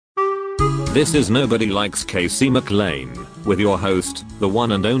This is Nobody Likes Casey McLean, with your host, the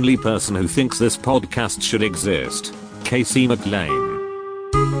one and only person who thinks this podcast should exist, Casey McLean.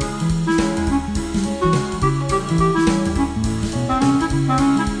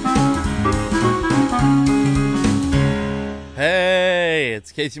 Hey,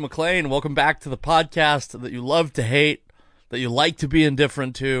 it's Casey McLean. Welcome back to the podcast that you love to hate, that you like to be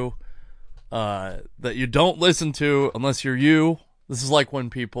indifferent to, that you don't listen to unless you're you. This is like when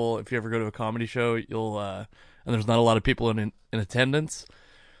people, if you ever go to a comedy show, you'll, and there's not a lot of people in attendance,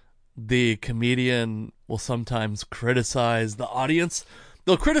 the comedian will sometimes criticize the audience.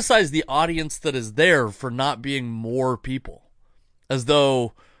 They'll criticize the audience that is there for not being more people, as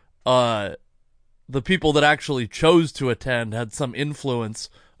though the people that actually chose to attend had some influence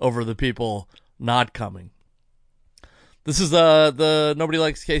over the people not coming. This is the Nobody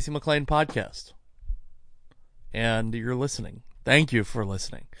Likes Casey McLean podcast, and you're listening. Thank you for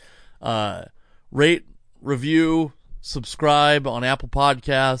listening. Rate, review, subscribe on Apple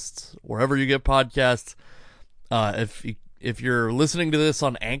Podcasts, wherever you get podcasts. If you're listening to this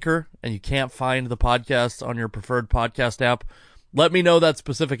on Anchor and you can't find the podcast on your preferred podcast app, let me know that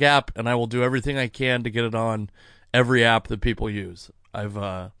specific app, and I will do everything I can to get it on every app that people use.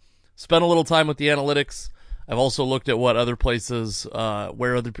 I've spent a little time with the analytics. I've also looked at what other places,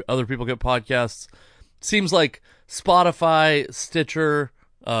 where other people get podcasts. Seems like Spotify, Stitcher,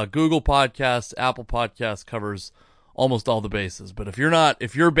 Google Podcasts, Apple Podcasts covers almost all the bases. But if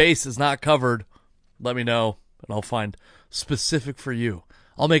your base is not covered, let me know, and I'll find specific for you.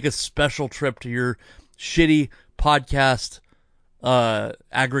 I'll make a special trip to your shitty podcast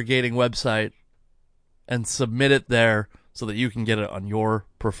aggregating website and submit it there so that you can get it on your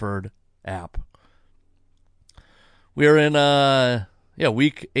preferred app. We are in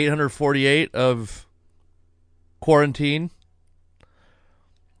week 848 of quarantine.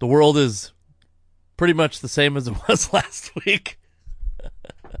 The world is pretty much the same as it was last week.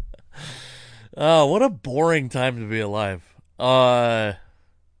 Oh, what a boring time to be alive. Very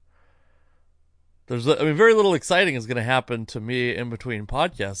little exciting is going to happen to me in between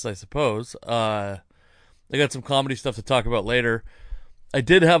podcasts, I suppose. I got some comedy stuff to talk about later. I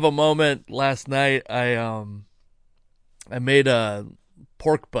did have a moment last night. I made a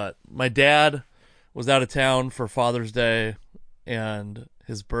pork butt. My dad was out of town for Father's Day and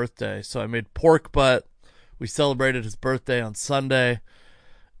his birthday, so I made pork butt. We celebrated his birthday on Sunday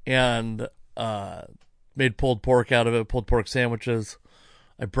and made pulled pork out of it, pulled pork sandwiches.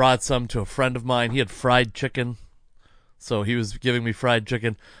 I brought some to a friend of mine. He had fried chicken, so he was giving me fried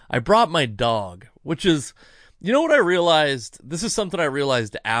chicken. I brought my dog, which is, you know what I realized? This is something I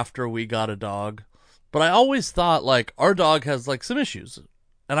realized after we got a dog, but I always thought, like, our dog has, like, some issues.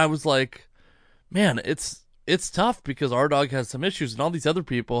 And I was like, man, it's tough because our dog has some issues, and all these other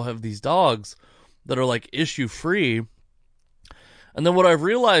people have these dogs that are, like, issue-free. And then what I've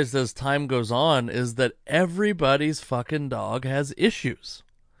realized as time goes on is that everybody's fucking dog has issues.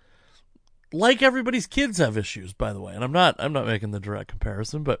 Like everybody's kids have issues, by the way. And I'm not making the direct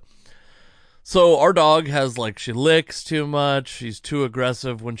comparison, but so our dog has, like, she licks too much, she's too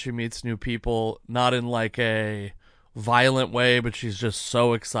aggressive when she meets new people, not in like a violent way, but she's just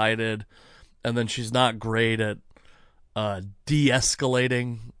so excited. And then she's not great at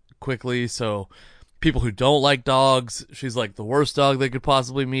de-escalating quickly, so people who don't like dogs, she's like the worst dog they could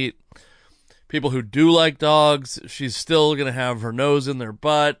possibly meet. People who do like dogs, she's still going to have her nose in their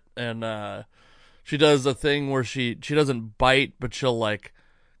butt, and she does a thing where she doesn't bite, but she'll, like,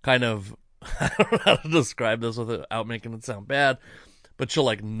 kind of, I don't know how to describe this without making it sound bad, but she'll,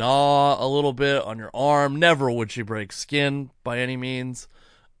 like, gnaw a little bit on your arm. Never would she break skin by any means.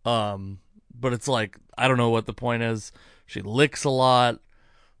 But it's like, I don't know what the point is. She licks a lot.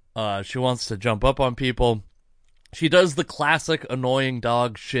 She wants to jump up on people. She does the classic annoying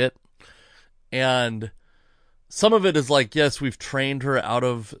dog shit. And some of it is like, yes, we've trained her out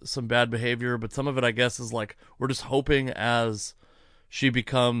of some bad behavior, but some of it, I guess, is like, we're just hoping as she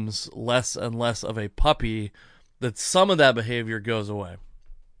becomes less and less of a puppy that some of that behavior goes away.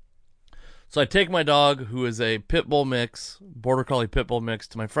 So I take my dog, who is a pit bull mix, border collie pit bull mix,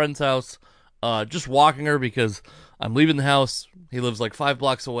 to my friend's house, just walking her because I'm leaving the house. He lives like 5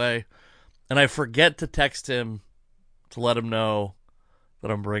 blocks away, and I forget to text him to let him know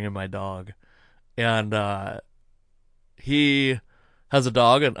that I'm bringing my dog. And he has a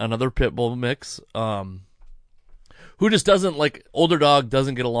dog, another pit bull mix, who just doesn't, like, older dog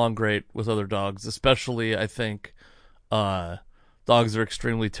doesn't get along great with other dogs, especially, I think, dogs are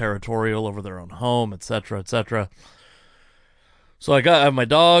extremely territorial over their own home, etc., etc. So I have my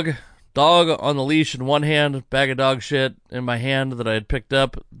dog, Dog on the leash in one hand, bag of dog shit in my hand that I had picked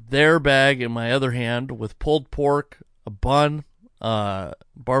up, their bag in my other hand with pulled pork, a bun,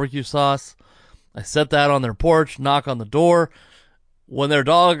 barbecue sauce. I set that on their porch, knock on the door. When their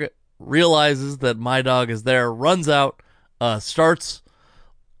dog realizes that my dog is there, runs out, starts,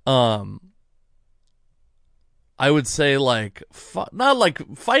 I would say like, not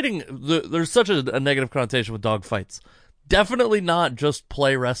like fighting. There's such a negative connotation with dog fights. Definitely not just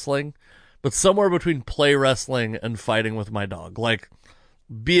play wrestling, but somewhere between play wrestling and fighting with my dog. Like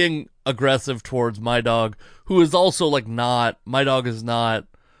being aggressive towards my dog, who is also like not, my dog is not,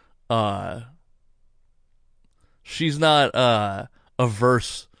 she's not,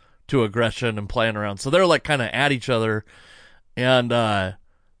 averse to aggression and playing around. So they're like kind of at each other. And, my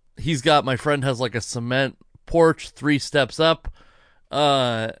friend has like a cement porch 3 steps up.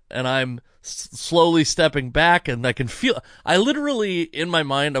 And I'm slowly stepping back, and I literally, in my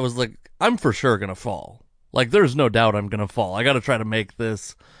mind, I was like, I'm for sure gonna fall. Like, there's no doubt I'm gonna fall. I gotta try to make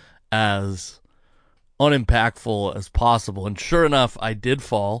this as unimpactful as possible. And sure enough, I did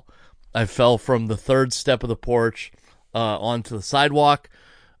fall. I fell from the 3rd step of the porch, onto the sidewalk,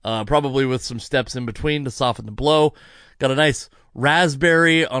 probably with some steps in between to soften the blow. Got a nice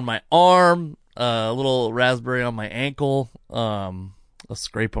raspberry on my arm, a little raspberry on my ankle, a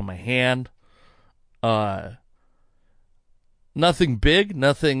scrape on my hand. Nothing big,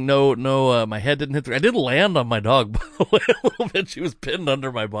 nothing, my head didn't hit I did land on my dog, by the way, a little bit. She was pinned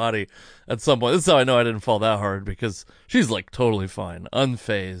under my body at some point. This is how I know I didn't fall that hard, because she's like totally fine,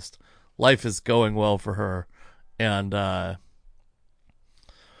 unfazed. Life is going well for her. And,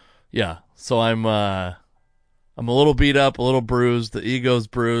 yeah, so I'm a little beat up, a little bruised. The ego's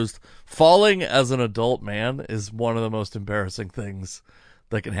bruised. Falling as an adult man is one of the most embarrassing things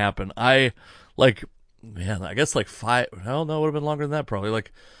that can happen. I guess like 5, no, it would have been longer than that, probably.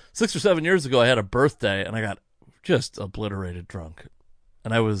 Like 6 or 7 years ago, I had a birthday, and I got just obliterated drunk.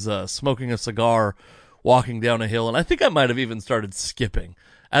 And I was smoking a cigar, walking down a hill, and I think I might have even started skipping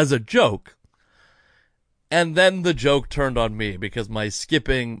as a joke. And then the joke turned on me, because my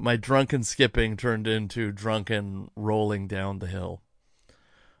drunken skipping turned into drunken rolling down the hill.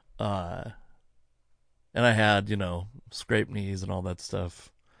 And I had, scraped knees and all that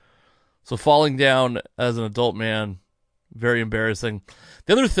stuff. So falling down as an adult man, very embarrassing.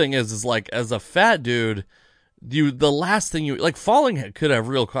 The other thing is like, as a fat dude, the last thing falling could have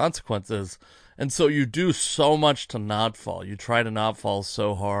real consequences. And so you do so much to not fall. You try to not fall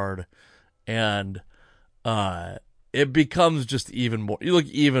so hard, and it becomes just even more, you look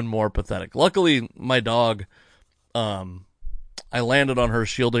even more pathetic. Luckily, my dog, I landed on her,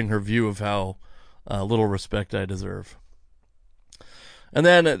 shielding her view of how little respect I deserve. And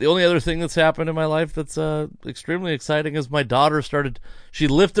then the only other thing that's happened in my life that's extremely exciting is my daughter she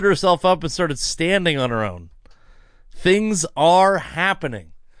lifted herself up and started standing on her own. Things are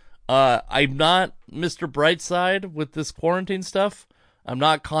happening. I'm not Mr. Brightside with this quarantine stuff. I'm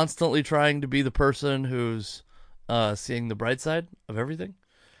not constantly trying to be the person who's seeing the bright side of everything.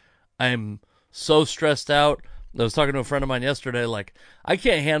 I'm so stressed out. I was talking to a friend of mine yesterday, like, I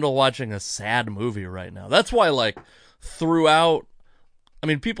can't handle watching a sad movie right now. That's why, like, throughout, I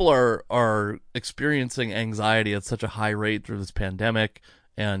mean, people are experiencing anxiety at such a high rate through this pandemic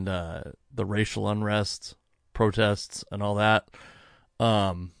and the racial unrest, protests, and all that.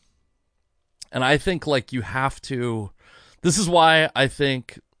 And I think, like, you have to... This is why I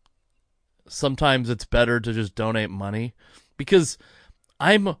think sometimes it's better to just donate money, because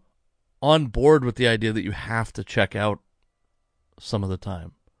I'm on board with the idea that you have to check out some of the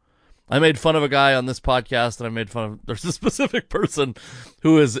time. I made fun of a guy on this podcast, and there's a specific person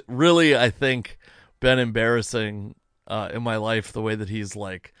who has really, I think, been embarrassing in my life, the way that he's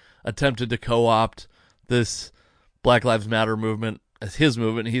like attempted to co-opt this Black Lives Matter movement as his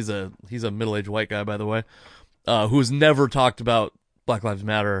movement. He's a middle-aged white guy, by the way, who's never talked about Black Lives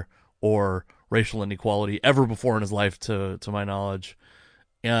Matter or racial inequality ever before in his life, to my knowledge.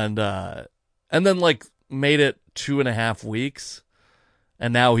 And then like made it 2.5 weeks,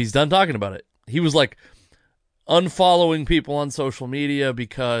 and now he's done talking about it. He was like unfollowing people on social media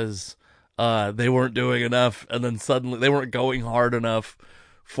because they weren't doing enough, and then suddenly they weren't going hard enough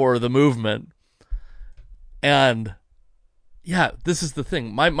for the movement. And yeah, this is the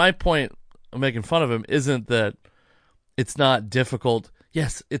thing. My point of making fun of him isn't that it's not difficult.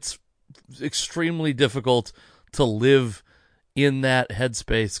 Yes, it's extremely difficult to live in that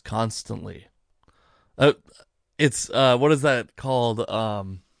headspace constantly. It's what is that called?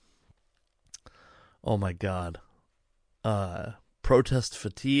 Oh my God. Protest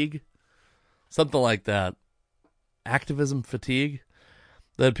fatigue? Something like that. Activism fatigue.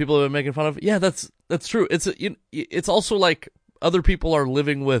 that people have been making fun of. Yeah, that's true. It's also like other people are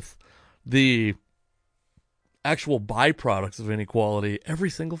living with the actual byproducts of inequality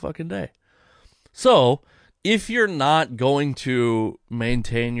every single fucking day. So, if you're not going to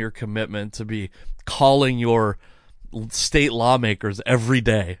maintain your commitment to be calling your state lawmakers every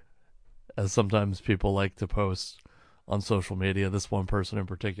day, as sometimes people like to post on social media, this one person in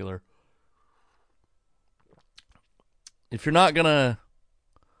particular, if you're not gonna,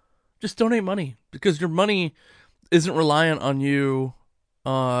 just donate money, because your money isn't reliant on you.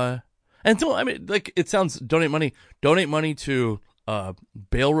 And don't, I mean, like, it sounds, donate money to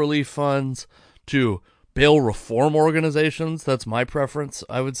bail relief funds, to bail reform organizations. That's my preference,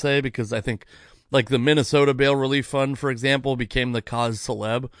 I would say, because I think, like, the Minnesota Bail Relief Fund, for example, became the cause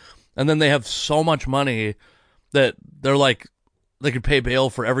celeb, and then they have so much money that they're like, they could pay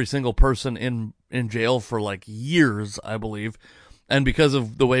bail for every single person in jail for like years, I believe. And because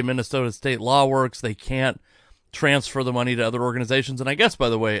of the way Minnesota state law works, they can't transfer the money to other organizations. And I guess, by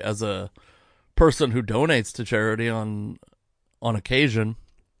the way, as a person who donates to charity on occasion,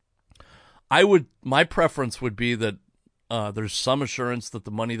 my preference would be that there's some assurance that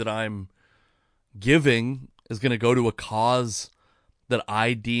the money that I'm giving is going to go to a cause that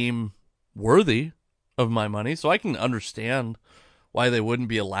I deem worthy of my money. So I can understand why they wouldn't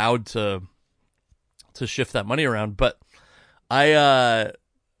be allowed to shift that money around. But so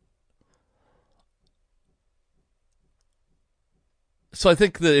I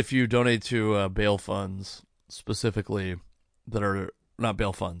think that if you donate to bail funds specifically, that are not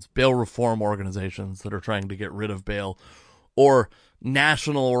bail funds, bail reform organizations that are trying to get rid of bail, or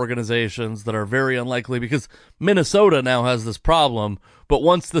national organizations that are very unlikely, because Minnesota now has this problem, but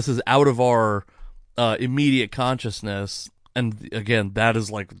once this is out of our immediate consciousness, and again, that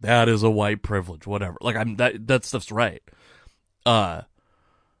is a white privilege, whatever. Like, that stuff's right.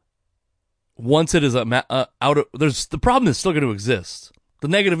 Once it is the problem is still going to exist. The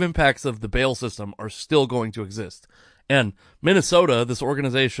negative impacts of the bail system are still going to exist. And Minnesota, this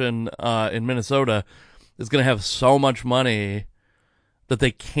organization in Minnesota, is going to have so much money that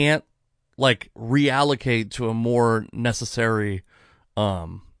they can't, like, reallocate to a more necessary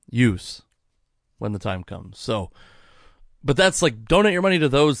use when the time comes. So, but that's like, donate your money to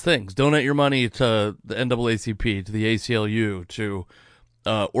those things. Donate your money to the NAACP, to the ACLU, to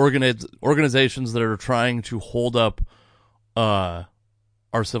organizations that are trying to hold up our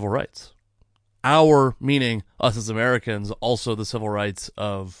civil rights. Our, meaning us as Americans, also the civil rights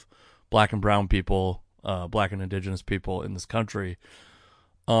of black and brown people, black and indigenous people in this country.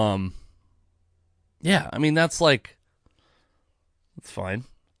 Yeah, I mean, that's like, it's fine.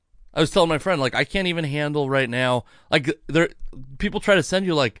 I was telling my friend, like, I can't even handle right now, like, people try to send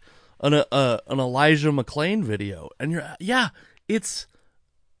you, like, an Elijah McClain video, and it's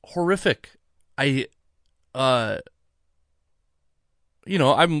horrific. I'm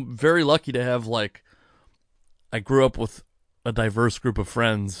very lucky to have, like, I grew up with a diverse group of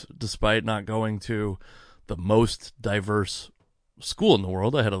friends, despite not going to the most diverse school in the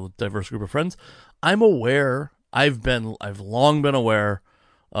world. I had a diverse group of friends. I'm aware, I've long been aware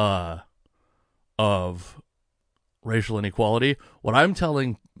of racial inequality. What I'm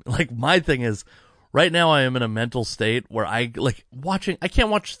telling, like, my thing is, right now I am in a mental state where I can't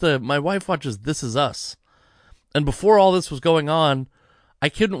watch my wife watches This Is Us. And before all this was going on, I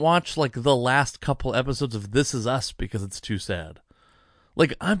couldn't watch, like, the last couple episodes of This Is Us because it's too sad.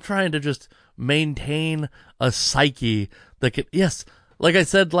 Like, I'm trying to just maintain a psyche that can, yes, like I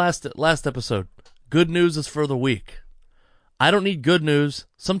said last episode, good news is for the weak. I don't need good news.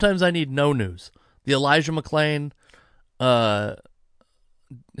 Sometimes I need no news. The Elijah McClain,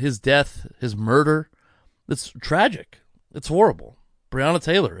 his death, his murder, it's tragic. It's horrible. Breonna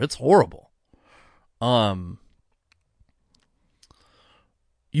Taylor, it's horrible.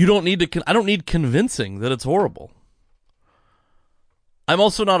 You don't need to, I don't need convincing that it's horrible. I'm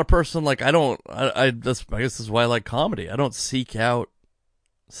also not a person, like, I guess this is why I like comedy. I don't seek out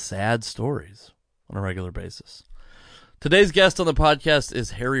sad stories on a regular basis. Today's guest on the podcast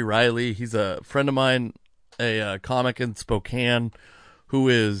is Harry Riley. He's a friend of mine, a comic in Spokane, who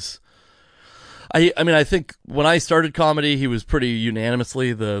is, I mean, I think when I started comedy, he was pretty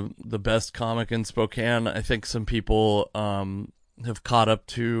unanimously the best comic in Spokane. I think some people have caught up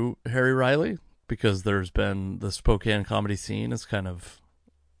to Harry Riley because there's been, the Spokane comedy scene is kind of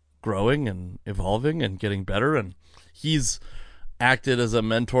growing and evolving and getting better, and he's acted as a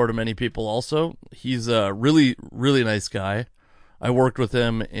mentor to many people also. He's a really, really nice guy. I worked with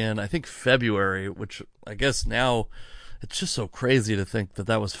him in, I think, February, which I guess now it's just so crazy to think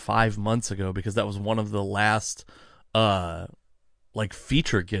that was 5 months ago, because that was one of the last like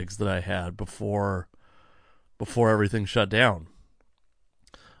feature gigs that I had before everything shut down.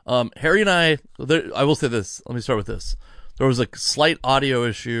 Harry and I will say this. Let me start with this. There was a slight audio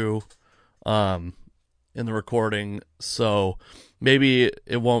issue in the recording, so maybe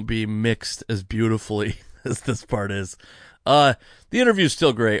it won't be mixed as beautifully as this part is. The interview is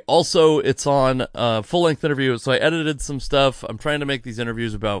still great. Also, it's on full-length interview, so I edited some stuff. I'm trying to make these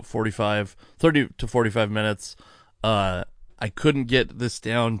interviews about 30 to 45 minutes. I couldn't get this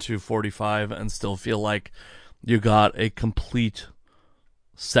down to 45 and still feel like you got a complete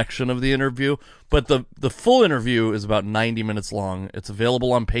section of the interview. But the full interview is about 90 minutes long. It's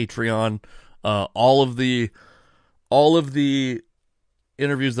available on Patreon. All of the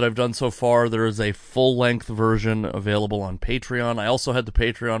interviews that I've done so far, there is a full-length version available on Patreon. I also had the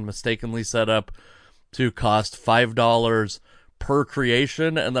Patreon mistakenly set up to cost $5 per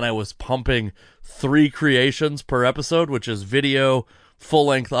creation, and then I was pumping 3 creations per episode, which is video,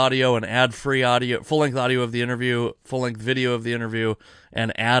 full-length audio, and ad-free audio, full-length audio of the interview, full-length video of the interview,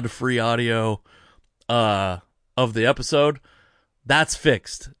 and ad-free audio of the episode. That's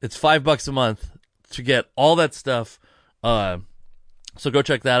fixed. It's $5 a month to get all that stuff. So go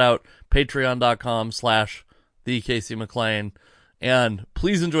check that out, patreon.com/thekcmclean. And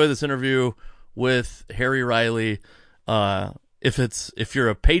please enjoy this interview with Harry Riley. If you're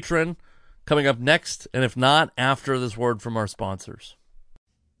a patron, coming up next, and if not, after this word from our sponsors.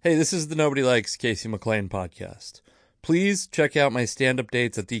 Hey, this is the Nobody Likes Casey McLean podcast. Please check out my stand-up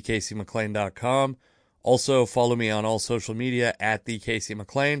dates at thekcmclean.com. Also, follow me on all social media at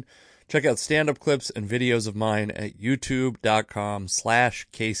thekcmclean. Check out stand-up clips and videos of mine at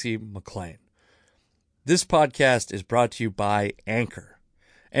youtube.com/CaseyMcLean. This podcast is brought to you by Anchor.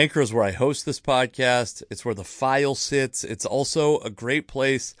 Anchor is where I host this podcast. It's where the file sits. It's also a great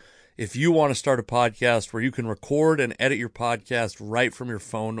place if you want to start a podcast where you can record and edit your podcast right from your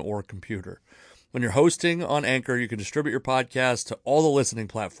phone or computer. When you're hosting on Anchor, you can distribute your podcast to all the listening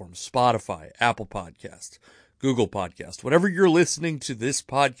platforms: Spotify, Apple Podcasts, Google Podcast. Whatever you're listening to this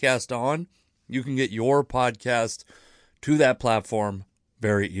podcast on, you can get your podcast to that platform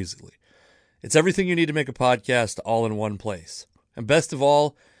very easily. It's everything you need to make a podcast all in one place. And best of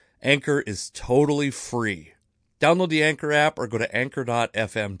all, Anchor is totally free. Download the Anchor app or go to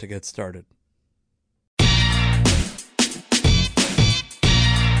anchor.fm to get started.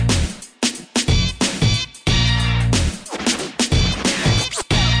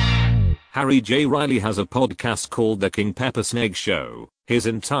 Harry J. Riley has a podcast called The King Peppersnake Show. His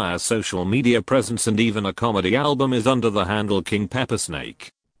entire social media presence and even a comedy album is under the handle King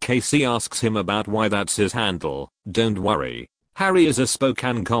Peppersnake. Casey asks him about why that's his handle. Don't worry. Harry is a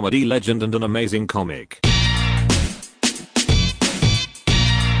Spokane comedy legend and an amazing comic.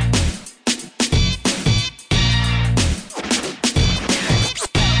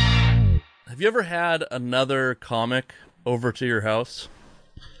 Have you ever had another comic over to your house?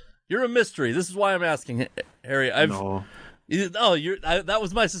 You're a mystery. This is why I'm asking, Harry. No. That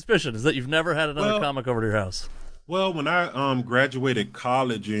was my suspicion, is that you've never had another comic over to your house. Well, when I graduated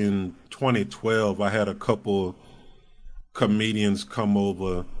college in 2012, I had a couple comedians come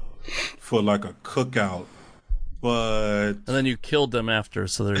over for like a cookout, but and then you killed them after,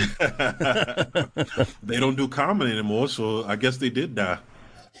 so they're they don't do comedy anymore. So I guess they did die.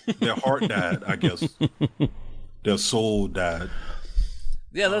 Their heart died. I guess their soul died.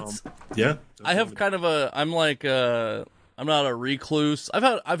 Yeah, that's yeah. I have kind of I'm not a recluse.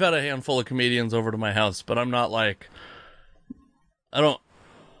 I've had a handful of comedians over to my house, but I'm not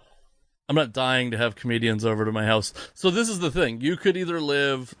dying to have comedians over to my house. So this is the thing. You could either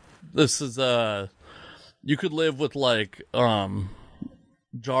live you could live with like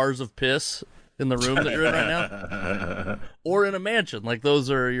jars of piss in the room that you're in right now, or in a mansion. Like those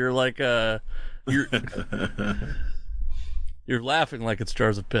are you're You're laughing like it's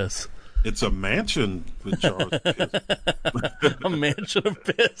jars of piss. It's a mansion with jars of piss. A mansion of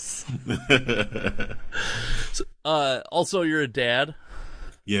piss. So, also, you're a dad.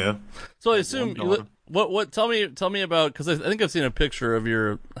 Yeah. So I assume what? Tell me about, because I think I've seen a picture of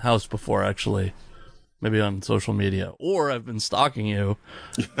your house before, actually, maybe on social media, or I've been stalking you,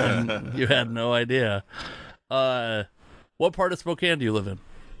 and you had no idea. What part of Spokane do you live in?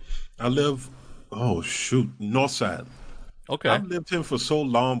 I live, north side. Okay. I've lived here for so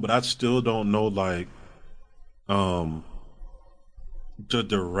long, but I still don't know the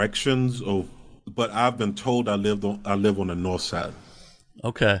directions of. But I've been told I live on the north side.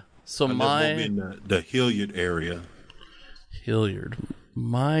 Okay, so I live in the Hilliard area. Hilliard.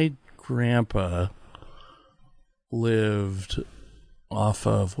 My grandpa lived off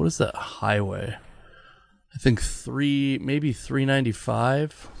of, what is that highway? I think maybe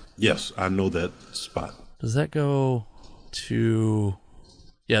 395. Yes, I know that spot. Does that go to?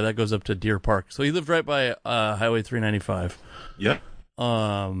 Yeah, that goes up to Deer Park. So he lived right by Highway 395. Yep.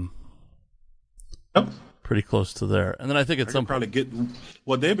 Yep. Pretty close to there. And then I think at some point probably get.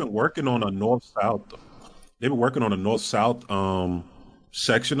 Well, they've been working on a north-south. They've been working on a north-south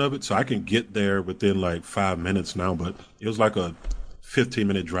section of it, so I can get there within like 5 minutes now. But it was like a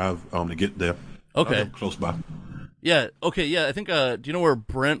 15-minute drive to get there. Okay. Close by. Yeah. Okay. Yeah. I think. Do you know where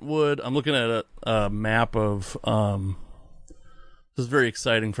Brentwood? I'm looking at a map of. This is very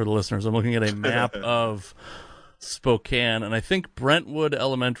exciting for the listeners. I'm looking at a map of Spokane, and I think Brentwood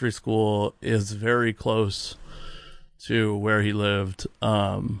Elementary School is very close to where he lived.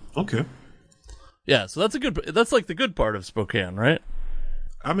 Okay. Yeah. So that's like the good part of Spokane, right?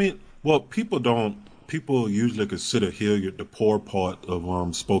 I mean, well, people usually consider Hilliard the poor part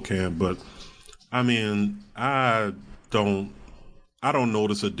of Spokane, but I mean, I don't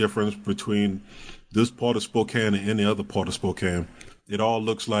notice a difference between this part of Spokane and any other part of Spokane. It all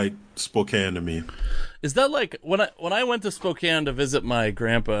looks like Spokane to me. Is that like when I went to Spokane to visit my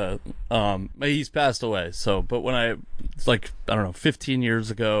grandpa? He's passed away. So, but it's like I don't know, 15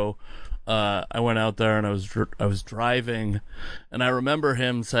 years ago, I went out there and I was driving, and I remember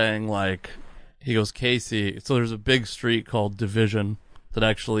him saying like, he goes, Casey. So there's a big street called Division that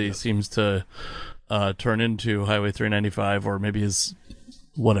actually seems to turn into Highway 395, or maybe is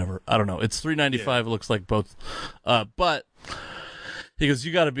whatever. I don't know. It's 395. Yeah. It looks like both. But he goes,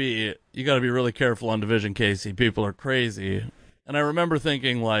 you gotta be really careful on Division, Casey. People are crazy. And I remember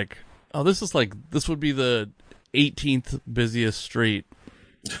thinking like, oh, this would be the 18th busiest street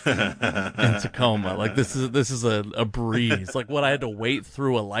in Tacoma. Like this is a breeze. Like what, I had to wait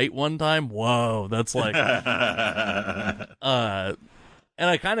through a light one time. Whoa, that's like and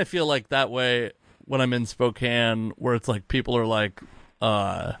I kind of feel like that way when I'm in Spokane, where it's like people are like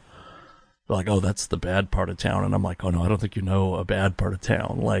oh, that's the bad part of town, and I'm like, oh no, I don't think you know a bad part of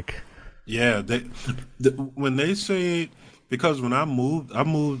town. Like, yeah, when they say, because when I moved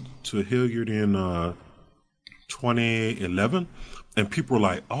to Hilliard in 2011, and people were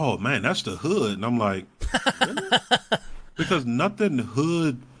like, oh man, that's the hood, and I'm like, really? Because nothing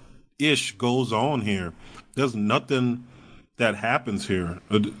hood-ish goes on here. There's nothing that happens here.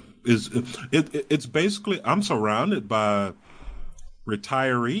 It's basically, I'm surrounded by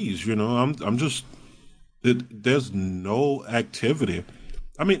retirees, you know. I'm just, there's no activity.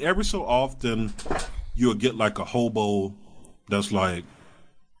 I mean, every so often you'll get like a hobo that's like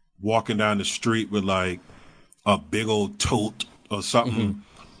walking down the street with like a big old tote or something,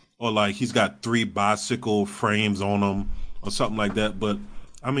 or like he's got 3 bicycle frames on him or something like that. But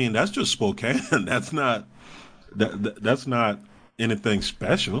I mean, that's just Spokane. That's not anything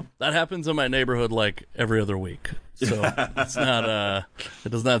special. That happens in my neighborhood like every other week. So it's not it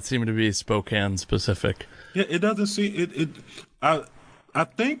does not seem to be Spokane specific. Yeah, it doesn't seem I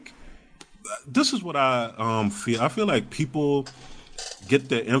think this is what I feel. I feel like people get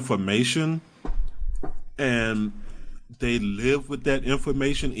their information and they live with that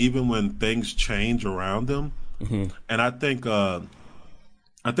information even when things change around them. And I think the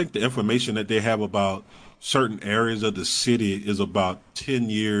information that they have about certain areas of the city is about 10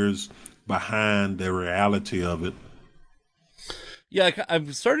 years behind the reality of it. Yeah,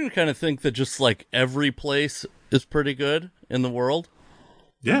 I'm starting to kind of think that just like every place is pretty good in the world.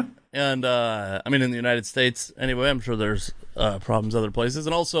 Yeah. And I mean, in the United States anyway, I'm sure there's problems other places.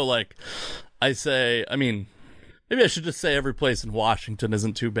 And also, like, maybe I should just say every place in Washington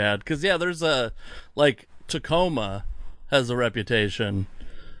isn't too bad. Because, yeah, there's like, Tacoma has a reputation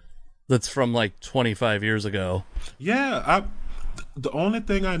that's from like 25 years ago. Yeah, the only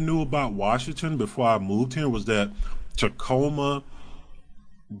thing I knew about Washington before I moved here was that Tacoma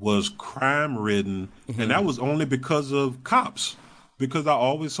was crime-ridden, and that was only because of cops. Because I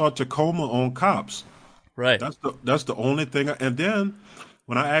always saw Tacoma on cops. Right. That's the only thing. And then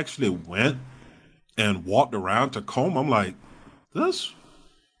when I actually went and walked around Tacoma, I'm like, this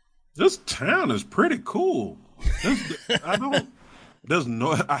town is pretty cool. I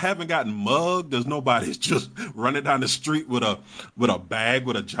haven't gotten mugged. There's nobody's just running down the street with a bag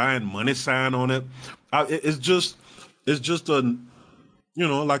with a giant money sign on it. It's just a, you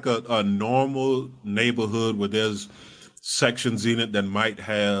know, like a normal neighborhood where there's sections in it that might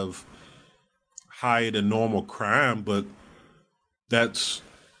have higher than normal crime, but that's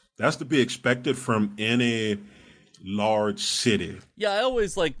to be expected from any large city. Yeah, I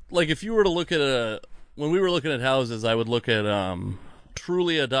always like if you were to look at when we were looking at houses, I would look at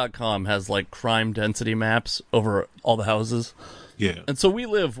Trulia.com has like crime density maps over all the houses. Yeah. And so we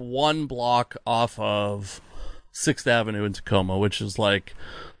live one block off of 6th Avenue in Tacoma, which is like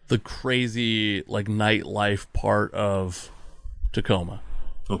the crazy like nightlife part of Tacoma.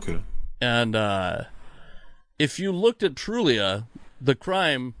 Okay. And if you looked at Trulia, the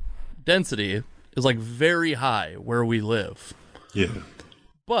crime density is like very high where we live. Yeah.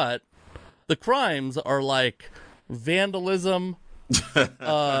 But the crimes are like vandalism,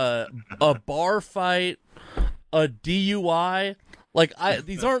 a bar fight, a DUI. Like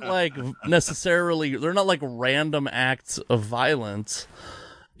these aren't like necessarily, they're not like random acts of violence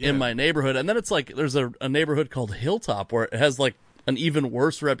in my neighborhood. And then it's like there's a neighborhood called Hilltop where it has like an even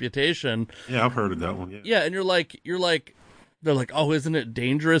worse reputation. Yeah, I've heard of that one. Yeah. Yeah, and they're like, oh, isn't it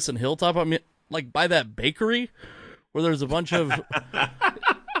dangerous in Hilltop? I mean, like by that bakery where there's a bunch of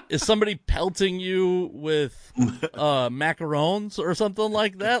is somebody pelting you with macarons or something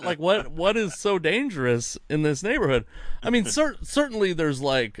like that? Like what is so dangerous in this neighborhood? I mean, certainly there's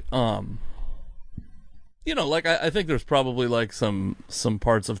like like I think there's probably like some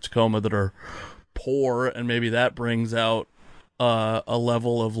parts of Tacoma that are poor, and maybe that brings out a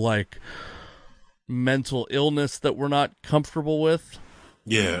level of like mental illness that we're not comfortable with.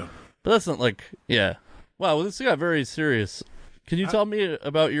 Yeah. But that's not like, yeah. Wow, well, this got very serious. Can you tell me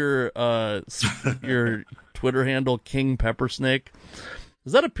about your Twitter handle, King Peppersnake?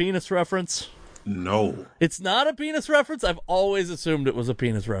 Is that a penis reference? No. It's not a penis reference? I've always assumed it was a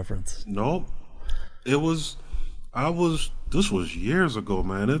penis reference. No. This was years ago,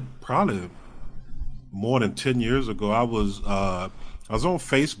 man. It probably more than 10 years ago. I was on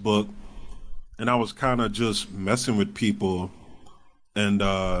Facebook, and I was kind of just messing with people, and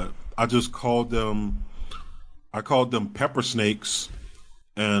I just called them Peppersnakes,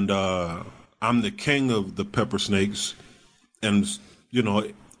 and I'm the king of the Peppersnakes. And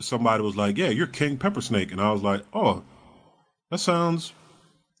somebody was like, "Yeah, you're King Peppersnake," and I was like, "Oh, that sounds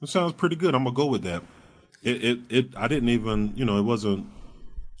pretty good. I'm gonna go with that." I didn't even, it wasn't.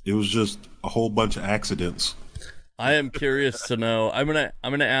 It was just a whole bunch of accidents. I am curious to know. I'm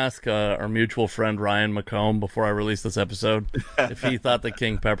gonna ask our mutual friend Ryan McComb before I release this episode if he thought that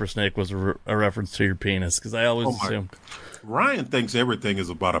King Peppersnake was a reference to your penis, because I always assumed. Ryan thinks everything is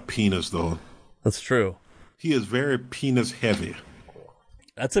about a penis, though. That's true. He is very penis heavy.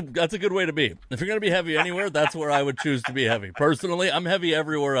 That's a good way to be. If you're gonna be heavy anywhere, that's where I would choose to be heavy. Personally, I'm heavy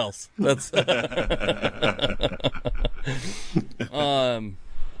everywhere else. That's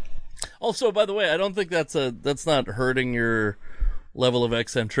Also, by the way, I don't think that's not hurting your level of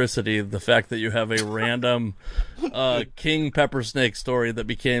eccentricity. The fact that you have a random King Peppersnake story that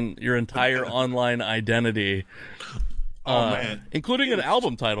became your entire online identity, man, including an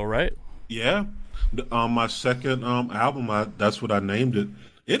album title, right? Yeah, my second album. That's what I named it.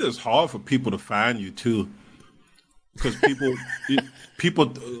 It is hard for people to find you too, because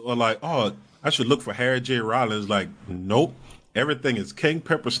people are like, "Oh, I should look for Harry J. Rollins." Like, nope. Everything is King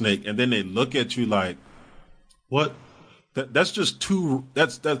Peppersnake, and then they look at you like, "What? That's just two.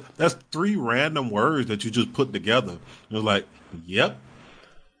 That's three random words that you just put together." And it's like, "Yep."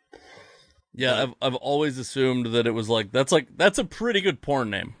 Yeah, I've always assumed that it was like that's a pretty good porn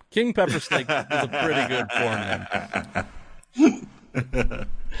name. King Peppersnake is a pretty good porn name.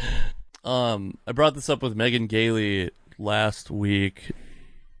 I brought this up with Megan Gailey last week,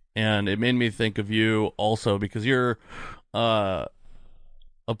 and it made me think of you also because you're a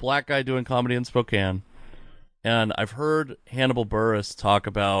black guy doing comedy in Spokane, and I've heard Hannibal Buress talk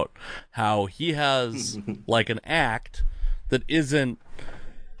about how he has like an act that isn't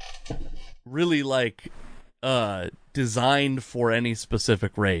really like designed for any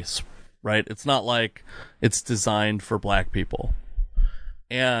specific race, right? It's not like it's designed for black people.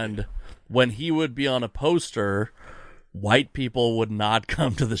 And when he would be on a poster, white people would not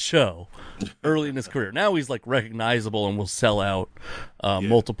come to the show early in his career. Now he's like recognizable and will sell out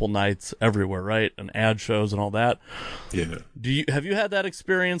multiple nights everywhere, right? And ad shows and all that. Yeah. Have you had that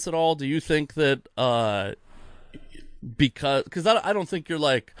experience at all? Do you think that because I don't think you're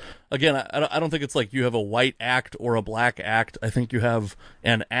like, again, I don't think it's like you have a white act or a black act. I think you have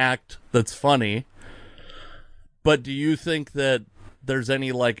an act that's funny. But do you think that there's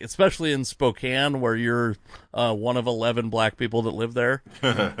any, like, especially in Spokane where you're one of 11 black people that live there?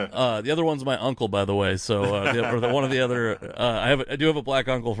 The other one's my uncle, by the way. So one of the other, I do have a black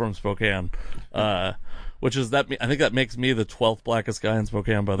uncle from Spokane, which is that I think that makes me the 12th blackest guy in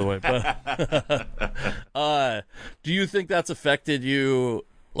Spokane, by the way. But do you think that's affected you,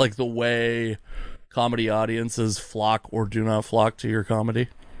 like the way comedy audiences flock or do not flock to your comedy?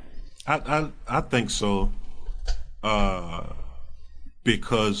 I think so.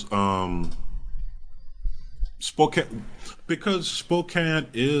 because Spokane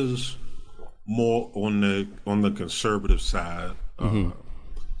is more on the conservative side.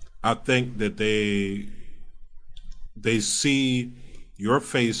 I think that they see your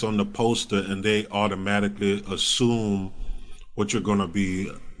face on the poster and they automatically assume what you're going to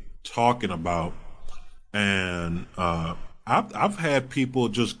be talking about. And I've had people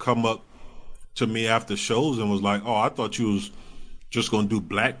just come up to me after shows and was like, "Oh, I thought you was just going to do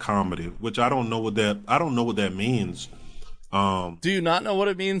black comedy," which I don't know what that means. Do you not know what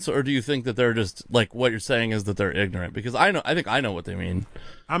it means, or do you think that they're just like what you're saying is that they're ignorant? Because I think I know what they mean.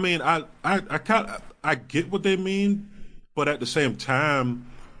 I mean, I get what they mean, but at the same time,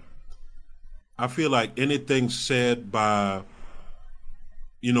 I feel like anything said by,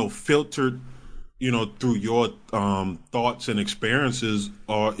 filtered, through your thoughts and experiences,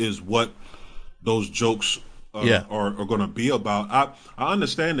 is what those jokes are going to be about. I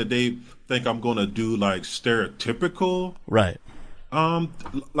understand that they think I'm going to do like stereotypical, right?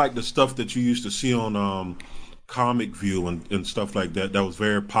 Like the stuff that you used to see on Comic View and stuff like that. That was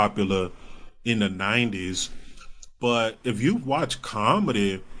very popular in the 90s. But if you watch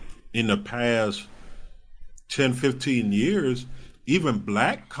comedy in the past 10, 15 years, even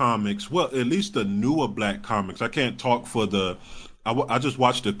black comics, well, at least the newer black comics, I can't talk for I just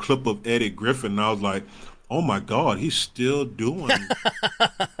watched a clip of Eddie Griffin and I was like, oh my God, he's still doing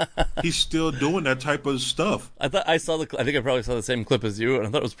that type of stuff. I think I probably saw the same clip as you, and I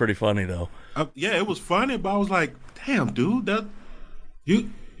thought it was pretty funny though. Yeah, it was funny, but I was like, damn, dude,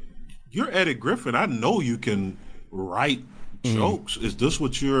 you're Eddie Griffin. I know you can write jokes. Is this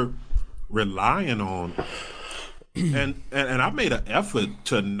what you're relying on? And I made an effort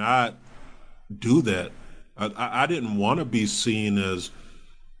to not do that. I didn't want to be seen as,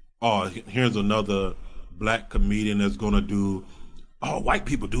 oh, here's another black comedian that's going to do, oh, white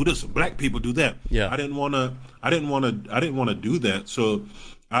people do this and black people do that. Yeah. I didn't want to do that. So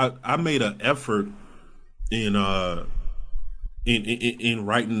I made an effort in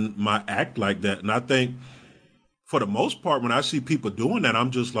writing my act like that. And I think for the most part, when I see people doing that, I'm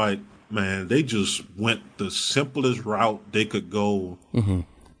just like, man, they just went the simplest route they could go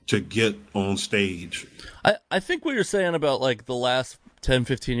to get on stage. I think what you're saying about like the last 10,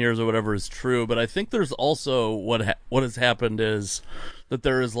 15 years or whatever is true, but I think there's also what has happened is that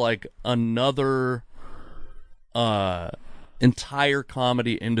there is like another entire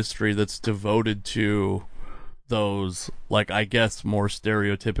comedy industry that's devoted to those, like, I guess more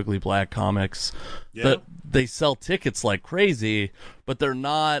stereotypically black comics that they sell tickets like crazy, but they're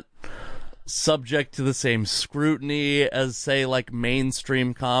not subject to the same scrutiny as, say, like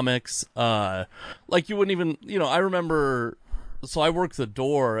mainstream comics. Like you wouldn't even, I remember, so I worked the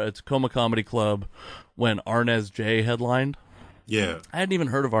door at Tacoma Comedy Club when Arnez J headlined. Yeah. I hadn't even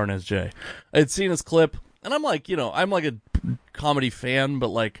heard of Arnez J. I had seen his clip, and I'm like, I'm like a comedy fan, but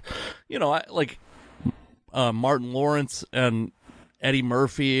like, I like Martin Lawrence and Eddie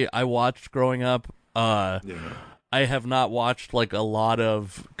Murphy I watched growing up. I have not watched like a lot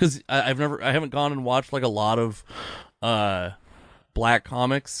of, because I haven't gone and watched like a lot of black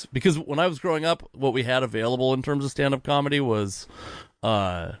comics, because when I was growing up, what we had available in terms of stand-up comedy was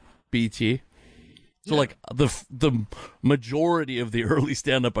BT. So like the majority of the early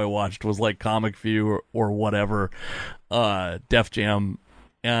stand-up I watched was like Comic View or whatever, Def Jam,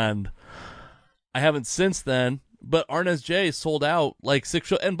 and I haven't since then. But Arnez J sold out like 6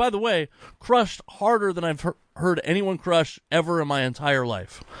 shows, and by the way, crushed harder than I've heard anyone crush ever in my entire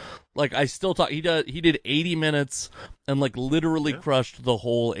life. Like, I still talk. He did 80 minutes and like literally crushed the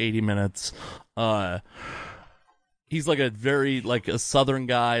whole 80 minutes. He's like a Southern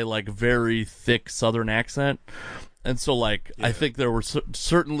guy, like very thick Southern accent. And so like, I think there were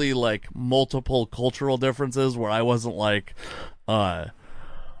certainly like multiple cultural differences where I wasn't like, oh,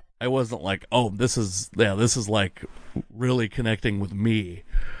 this is like really connecting with me.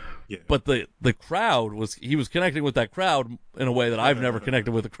 Yeah. But the crowd he was connecting with that crowd in a way that I've never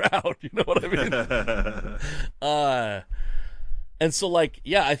connected with the crowd. You know what I mean? And so like,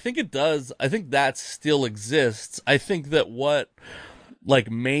 yeah, I think it does. I think that still exists. I think that what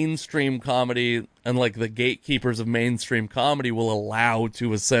like mainstream comedy and like the gatekeepers of mainstream comedy will allow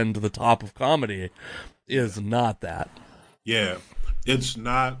to ascend to the top of comedy is not that. Yeah. It's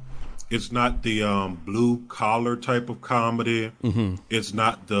not the blue collar type of comedy. Mm-hmm. It's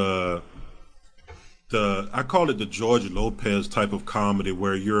not the I call it the George Lopez type of comedy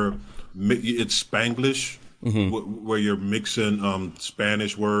where it's Spanglish, where you're mixing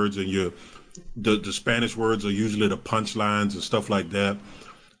Spanish words and the Spanish words are usually the punchlines and stuff like that.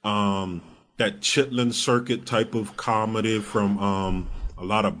 that chitlin circuit type of comedy from a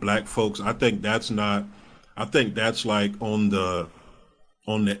lot of black folks. I think that's like on the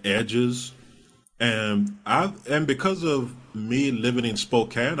edges. And because of me living in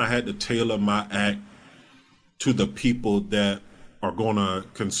Spokane, I had to tailor my act to the people that are going to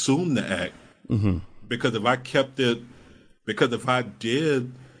consume the act. Mm-hmm. Because if I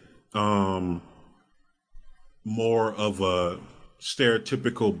did more of a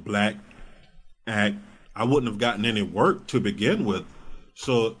stereotypical black act, I wouldn't have gotten any work to begin with.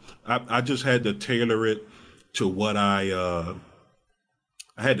 So I just had to tailor it to what I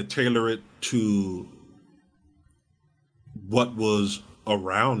had to tailor it to what was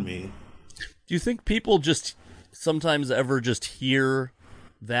around me. Do you think people just sometimes ever just hear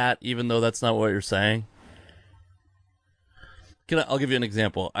that, even though that's not what you're saying? I'll give you an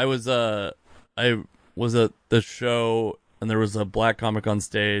example. I was at the show, and there was a black comic on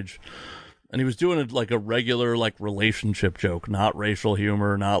stage, and he was doing a regular relationship joke, not racial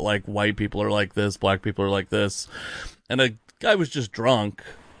humor, not like white people are like this, black people are like this. And a guy was just drunk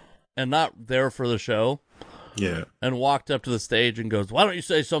and not there for the show. Yeah. And walked up to the stage and goes, "Why don't you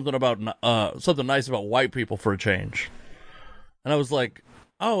say something about something nice about white people for a change?" And I was like,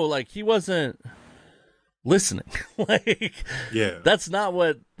 "Oh, he wasn't listening." Yeah. That's not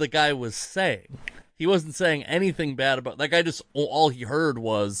what the guy was saying. He wasn't saying anything bad about that guy. Just all he heard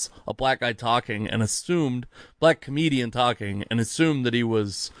was a black guy talking and black comedian talking and assumed that he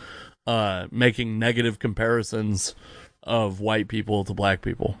was making negative comparisons of white people to black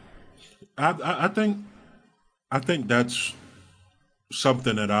people. I think that's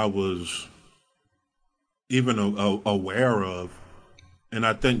something that I was even aware of, and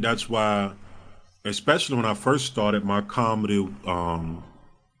I think that's why, especially when I first started, my comedy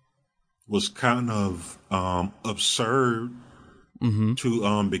was kind of absurd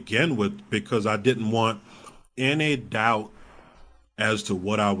to begin with, because I didn't want any doubt as to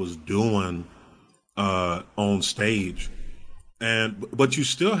what I was doing on stage. But you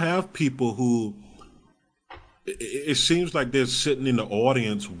still have people who, it seems like they're sitting in the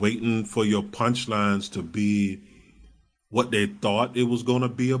audience waiting for your punchlines to be what they thought it was going to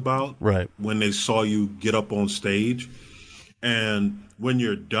be about. Right. When they saw you get up on stage. And when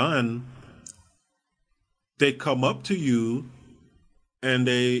you're done, they come up to you and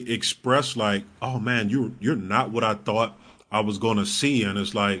they express "Oh man, you're not what I thought I was going to see." And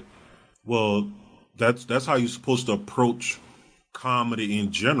it's like, well, that's how you're supposed to approach comedy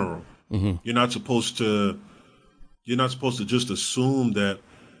in general. Mm-hmm. You're not supposed to just assume that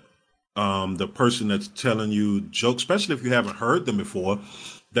the person that's telling you jokes, especially if you haven't heard them before,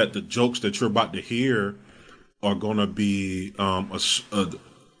 that the jokes that you're about to hear are going to be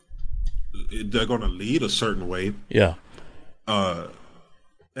they're going to lead a certain way. Yeah. And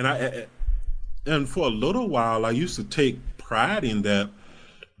for a little while, I used to take pride in that,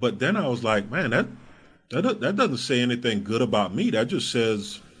 but then I was like, man, that doesn't say anything good about me. That just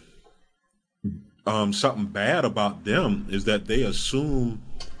says something bad about them, is that they assume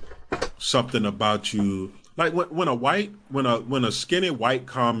something about you. Like when a skinny white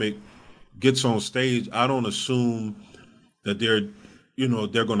comic gets on stage, I don't assume that they're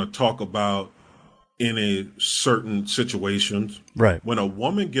going to talk about any certain situations. Right. When a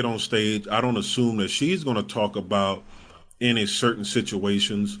woman get on stage, I don't assume that she's going to talk about any certain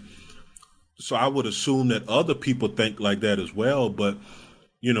situations. So I would assume that other people think like that as well. But,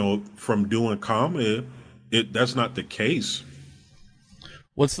 from doing comedy, that's not the case.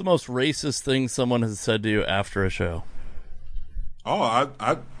 What's the most racist thing someone has said to you after a show? Oh,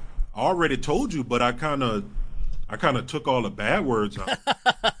 I already told you, but I kind of took all the bad words out.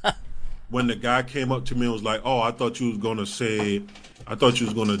 When the guy came up to me and was like, "Oh, I thought you was going to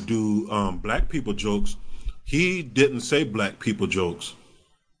do black people jokes." He didn't say black people jokes.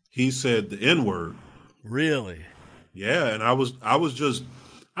 He said the N-word. Really? Yeah, and I was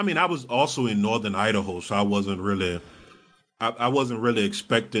also in northern Idaho, so I wasn't really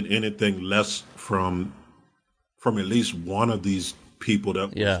expecting anything less from at least one of these people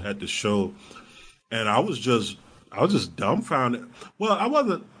that was at the show. And I was just dumbfounded. Well, I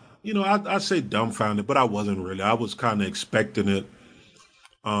wasn't, I say dumbfounded, but I wasn't really. I was kind of expecting it.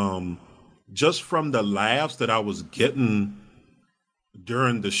 Just from the laughs that I was getting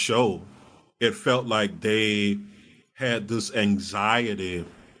during the show, it felt like they had this anxiety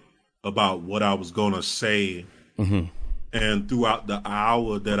about what I was going to say. Mm-hmm. And throughout the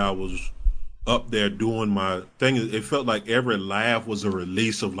hour that I was up there doing my thing, it felt like every laugh was a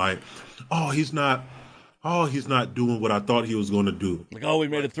release of he's not doing what I thought he was going to do. We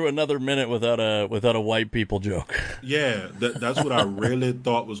made it through another minute without a white people joke. Yeah, that's what I really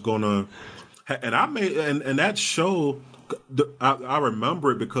thought was going to and I made and that show. I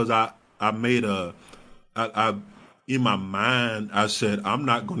remember it because I made I in my mind I said I'm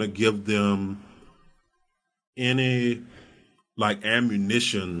not going to give them any like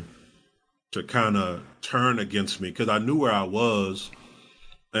ammunition to kind of turn against me because I knew where I was,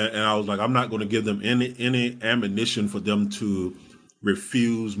 and I was like, I'm not going to give them any ammunition for them to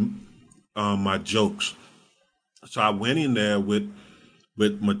refuse my jokes. So I went in there with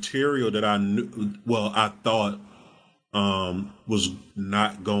material that I knew, well, I thought was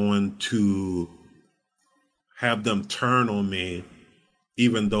not going to have them turn on me,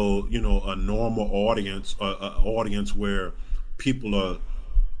 even though, you know, a normal audience, an audience where people are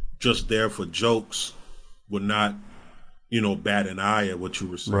just there for jokes would not, you know, bat an eye at what you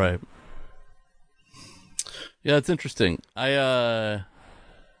were saying. Right. Yeah, it's interesting. I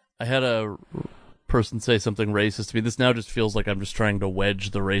had a person say something racist to me. This now just feels like I'm just trying to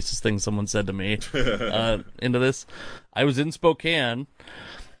wedge the racist thing someone said to me into this. I was in Spokane,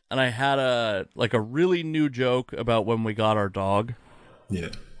 and I had a really new joke about when we got our dog. Yeah.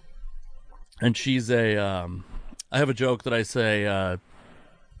 And she's I have a joke that I say,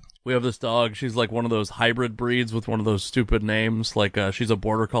 we have this dog. She's like one of those hybrid breeds with one of those stupid names. Like she's a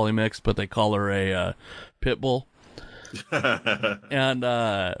border collie mix, but they call her a pit bull.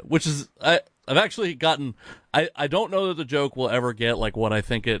 And which is I've actually gotten. I don't know that the joke will ever get like what I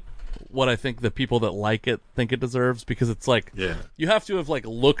think the people that like it think it deserves, because it's like, yeah, you have to have like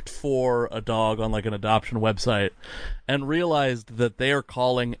looked for a dog on like an adoption website and realized that they are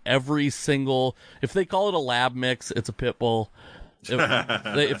calling every single, if they call it a lab mix, it's a pit bull.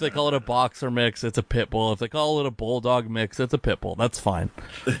 If they call it a boxer mix, it's a pit bull. If they call it a bulldog mix, it's a pit bull. That's fine.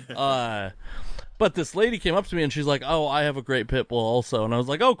 But this lady came up to me and she's like, "Oh, I have a great pit bull also." And I was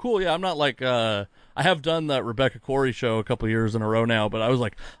like, "Oh, cool. Yeah, I'm not like I have done that Rebecca Corey show a couple years in a row now, but I was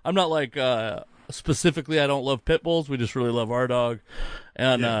like, I'm not like specifically I don't love pit bulls. We just really love our dog."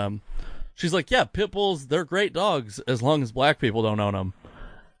 And she's like, "Yeah, pit bulls, they're great dogs as long as black people don't own them."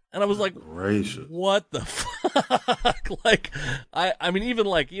 And I was like, gracious. What the fuck? Like, I mean, even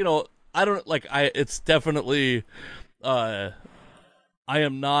like, you know, I don't like, it's definitely, I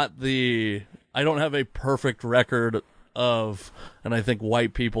don't have a perfect record of, and I think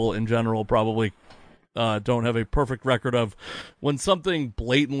white people in general probably don't have a perfect record of when something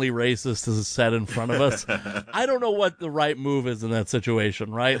blatantly racist is said in front of us. I don't know what the right move is in that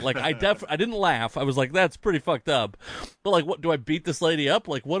situation, right? Like I didn't laugh. I was like, that's pretty fucked up. But like, what do I beat this lady up?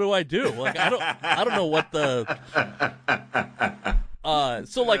 Like, what do I do? Like, I don't know what the.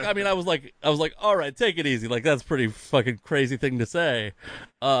 So like, I mean, I was like, all right, take it easy. Like, that's pretty fucking crazy thing to say.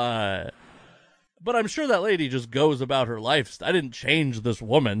 But I'm sure that lady just goes about her life. I didn't change this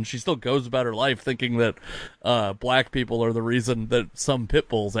woman. She still goes about her life thinking that black people are the reason that some pit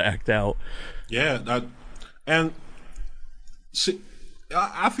bulls act out. Yeah, and see,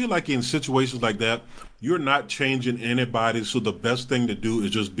 I feel like in situations like that, you're not changing anybody. So the best thing to do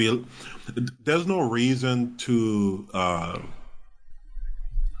is just be. There's no reason to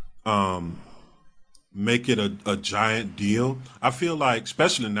make it a giant deal. I feel like,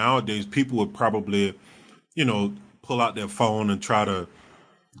 especially nowadays, people would probably, you know, pull out their phone and try to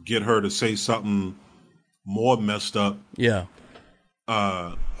get her to say something more messed up. Yeah.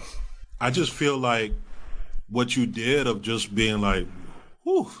 I just feel like what you did of just being like,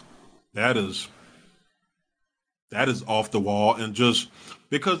 whew, that is off the wall. And just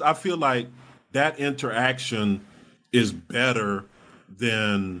because I feel like that interaction is better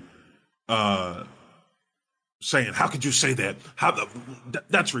than saying, how could you say that?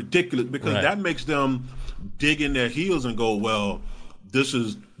 That's ridiculous, because right. That makes them dig in their heels and go, well, this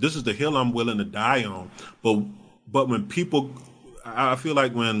is the hill I'm willing to die on. But when people, I feel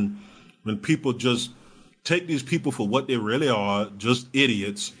like when people just take these people for what they really are, just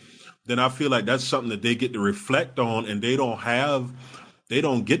idiots, then I feel like that's something that they get to reflect on, and they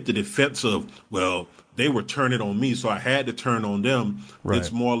don't get the defense of, well, they were turning on me, so I had to turn on them. Right.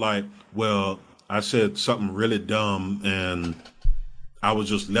 It's more like, well, I said something really dumb and I was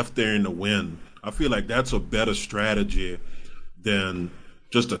just left there in the wind. I feel like that's a better strategy than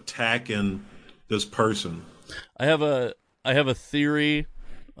just attacking this person. I have a theory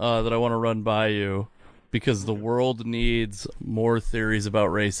that I want to run by you, because the world needs more theories about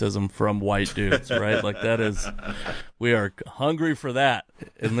racism from white dudes, right? Like we are hungry for that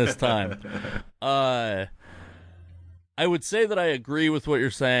in this time. I would say that I agree with what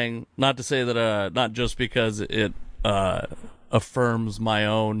you're saying, not to say that, not just because it affirms my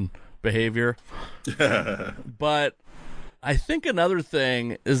own behavior, but I think another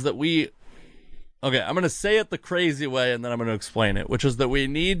thing is that Okay, I'm going to say it the crazy way, and then I'm going to explain it, which is that we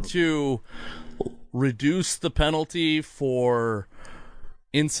need to reduce the penalty for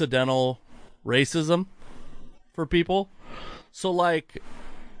incidental racism for people. So, like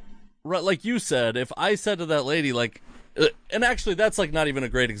you said, if I said to that lady, like, and actually that's like not even a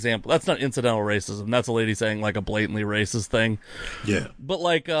great example. That's not incidental racism. That's a lady saying like a blatantly racist thing. Yeah. But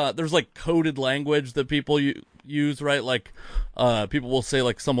like, there's like coded language that people use, right? Like, people will say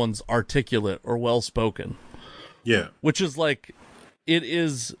like someone's articulate or well-spoken. Yeah. Which is like, it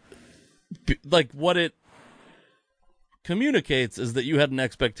is like what it communicates is that you had an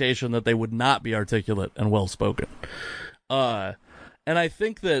expectation that they would not be articulate and well-spoken. And I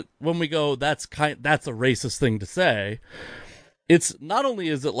think that when we go, that's a racist thing to say. It's not only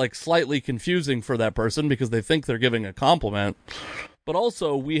is it like slightly confusing for that person because they think they're giving a compliment, but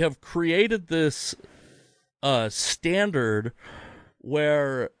also we have created this standard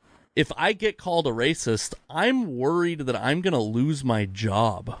where if I get called a racist, I'm worried that I'm going to lose my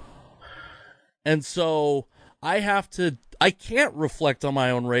job. And so I can't reflect on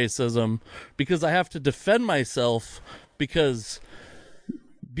my own racism because I have to defend myself because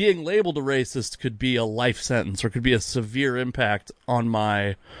being labeled a racist could be a life sentence or could be a severe impact on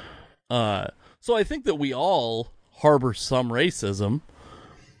my... So I think that we all harbor some racism,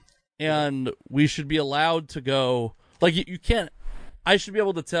 and we should be allowed to go... Like, you can't... I should be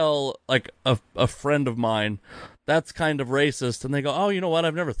able to tell, like, a friend of mine, that's kind of racist, and they go, oh, you know what,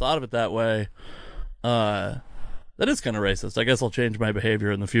 I've never thought of it that way. That is kind of racist. I guess I'll change my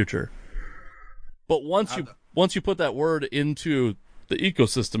behavior in the future. But once you put that word into the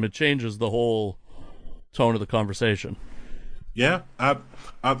ecosystem, it changes the whole tone of the conversation. Yeah,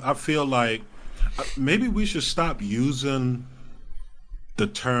 I feel like maybe we should stop using the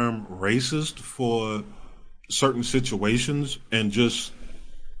term racist for certain situations and just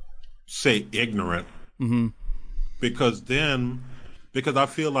say ignorant. Mm-hmm. Because I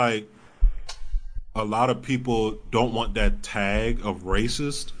feel like a lot of people don't want that tag of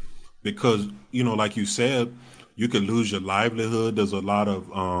racist because, you know, like you said, you could lose your livelihood. There's a lot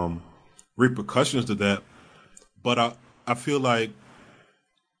of repercussions to that. But I feel like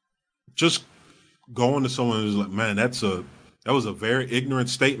just going to someone who's like, man, that was a very ignorant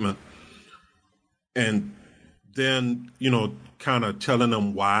statement. And then, you know, kind of telling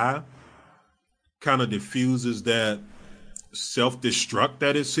them why kind of diffuses that self-destruct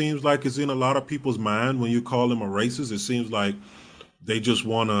that it seems like is in a lot of people's mind when you call them a racist. It seems like they just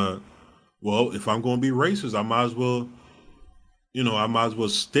want to, well, if I'm going to be racist, I might as well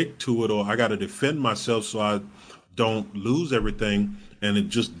stick to it, or I got to defend myself so I don't lose everything. And it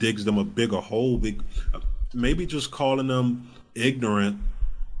just digs them a bigger hole. Maybe just calling them ignorant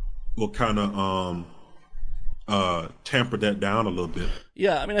will kind of temper that down a little bit.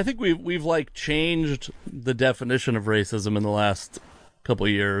 Yeah, I mean, I think we've like changed the definition of racism in the last couple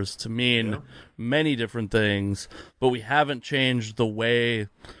of years to mean many different things, but we haven't changed the way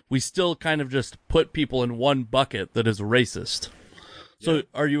we still kind of just put people in one bucket that is racist. So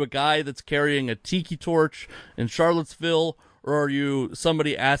are you a guy that's carrying a tiki torch in Charlottesville, or are you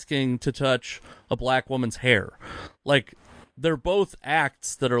somebody asking to touch a black woman's hair? Like, they're both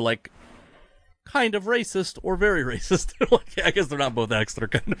acts that are like kind of racist or very racist. Like, I guess they're not both acts that are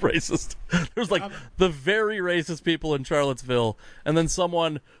kind of racist. There's like the very racist people in Charlottesville, and then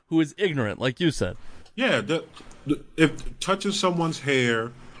someone who is ignorant, like you said. Yeah, if touching someone's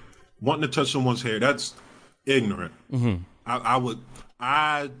hair, wanting to touch someone's hair, that's ignorant. Mm-hmm.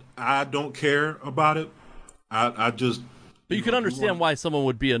 I don't care about it. I just. But you can understand why someone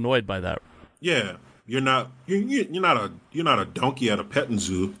would be annoyed by that. Yeah, you're not a donkey at a petting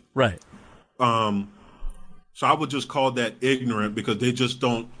zoo, right? So I would just call that ignorant because they just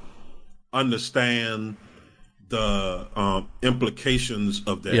don't understand the implications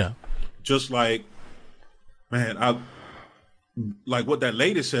of that. Yeah. Just like, man, like what that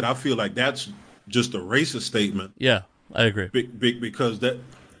lady said, I feel like that's just a racist statement. Yeah, I agree. Because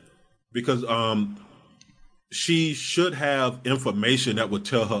she should have information that would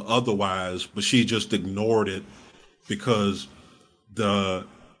tell her otherwise, but she just ignored it because the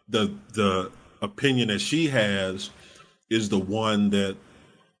opinion that she has is the one that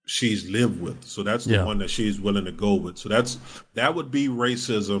she's lived with. So that's the one that she's willing to go with. So that would be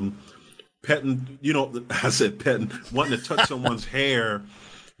racism. Petting, I said petting, wanting to touch someone's hair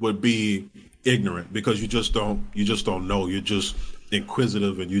would be ignorant because you just don't know. You're just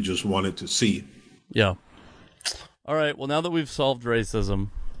inquisitive and you just wanted to see. Yeah. All right. Well, now that we've solved racism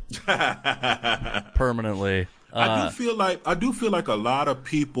permanently, I do feel like a lot of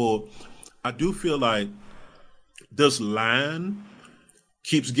people. I do feel like this line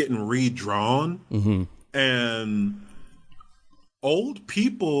keeps getting redrawn, and older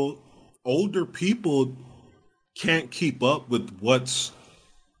people can't keep up with what's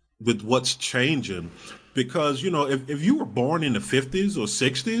changing, because if you were born in the 50s or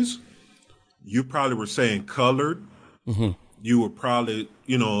 60s, you probably were saying colored. You were probably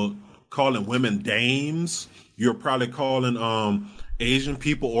calling women dames. You're probably calling Asian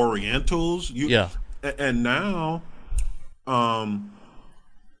people Orientals. And now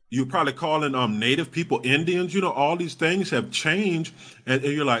you're probably calling Native people Indians. All these things have changed, and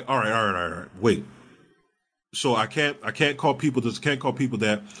you're like, all right, wait. So I can't call people this, can't call people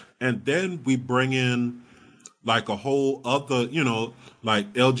that, and then we bring in like a whole other,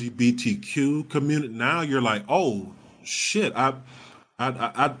 like LGBTQ community. Now you're like, oh shit, I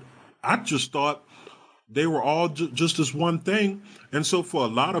just thought they were all just this one thing, and so for a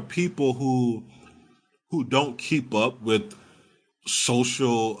lot of people who don't keep up with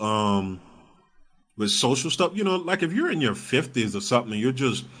social stuff, like if you're in your 50s or something, you're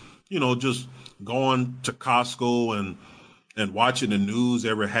just going to Costco and watching the news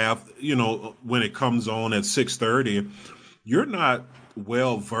every half, when it comes on at 6:30, you're not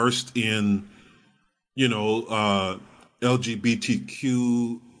well versed in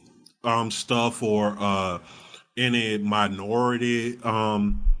LGBTQ stuff, or any minority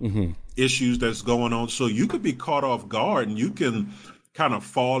issues that's going on. So you could be caught off guard, and you can kind of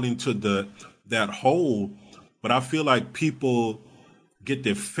fall into that hole. But I feel like people get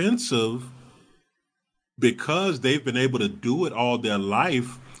defensive because they've been able to do it all their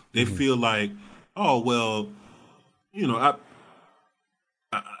life. They feel like, oh well,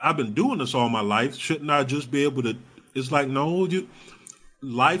 I've been doing this all my life. Shouldn't I just be able to? It's like, no,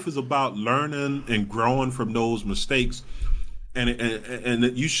 life is about learning and growing from those mistakes. And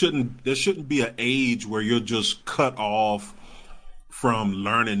there shouldn't be an age where you're just cut off from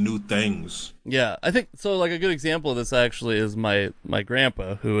learning new things. Yeah, I think so. Like a good example of this actually is my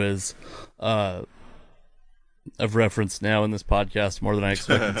grandpa, who is I've referenced now in this podcast more than I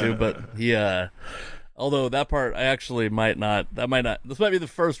expected to, but he although that part I actually might not, this might be the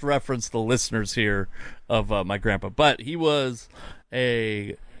first reference to the listeners here of my grandpa, but he was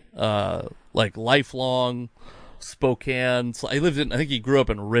a like lifelong Spokane. I think he grew up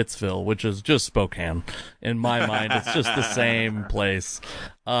in Ritzville, which is just Spokane in my mind. It's just the same place.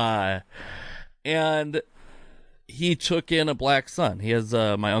 And he took in a black son. He has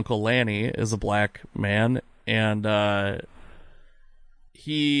my uncle Lanny is a black man, and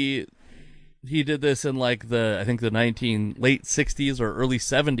he did this in like I think the late 60s or early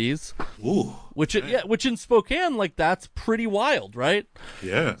 70s. Ooh, which in Spokane, like, that's pretty wild, right?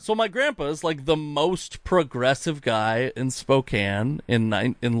 Yeah. So my grandpa's like the most progressive guy in Spokane in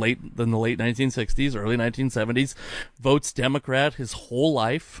the late 1960s, early 1970s, votes Democrat his whole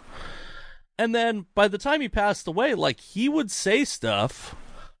life. And then by the time he passed away, like, he would say stuff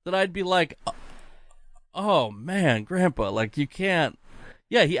that I'd be like, oh man, Grandpa, like, you can't.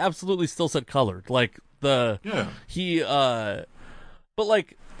 Yeah, he absolutely still said colored. Like, but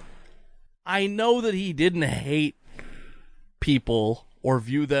like, I know that he didn't hate people or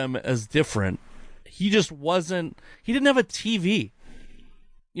view them as different. He just he didn't have a TV.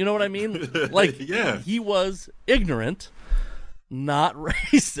 You know what I mean? Like, yeah. He was ignorant, not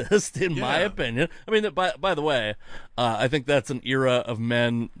racist, in my opinion. I mean, by the way, I think that's an era of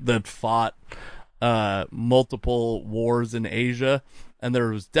men that fought multiple wars in Asia. And there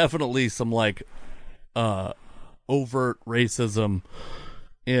was definitely some like overt racism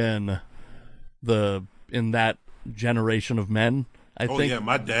in that generation of men. I think. Yeah,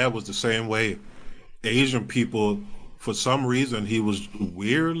 my dad was the same way. Asian people, for some reason, he was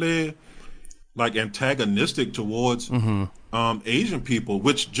weirdly like antagonistic towards Asian people,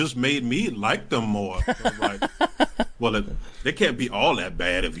 which just made me like them more. Like, well, they can't be all that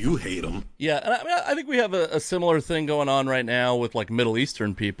bad if you hate them. Yeah, and I think we have a similar thing going on right now with like Middle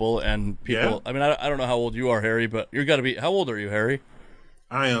Eastern people and people. Yeah. I mean, I don't know how old you are, Harry, but you're got to be. How old are you, Harry?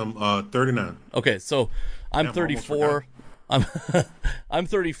 I am 39. Okay, so I'm 34. I'm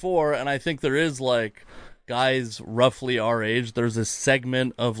 34, and I think there is like guys roughly our age. There's a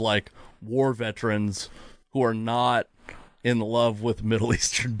segment of like war veterans who are not in love with Middle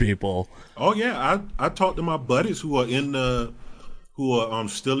Eastern people. Oh yeah, I talked to my buddies who are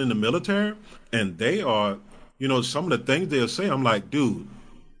still in the military, and they are, some of the things they'll say, I'm like, dude,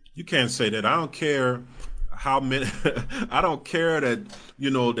 you can't say that. I don't care how many I don't care that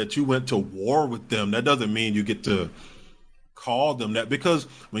that you went to war with them. That doesn't mean you get to call them that, because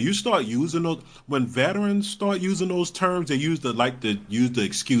when you start using those, when veterans start using those terms, they use the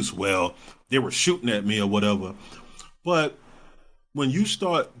excuse, well, they were shooting at me or whatever. But when you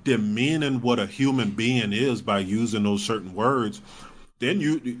start demeaning what a human being is by using those certain words, then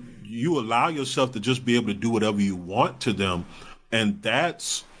you allow yourself to just be able to do whatever you want to them, and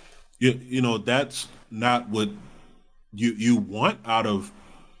that's that's not what you want out of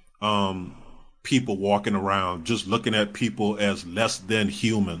people walking around just looking at people as less than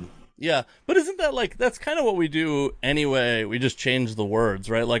human. Yeah, but isn't that like that's kind of what we do anyway? We just change the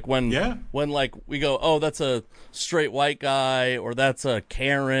words, right? Like when like we go, oh, that's a straight white guy, or that's a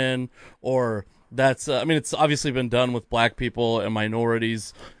Karen, or that's I mean, it's obviously been done with black people and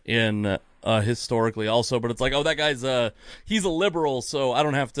minorities in historically also, but it's like, oh, that guy's he's a liberal, so I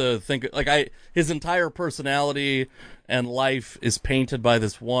don't have to think like his entire personality and life is painted by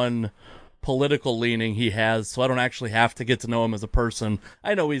this one political leaning he has, so I don't actually have to get to know him as a person.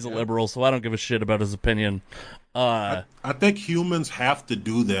 I know he's a liberal, so I don't give a shit about his opinion. I think humans have to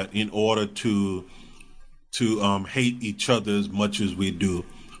do that in order to hate each other as much as we do.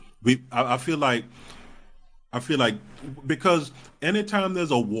 I feel like because anytime there's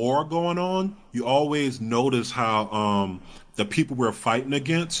a war going on, you always notice how the people we're fighting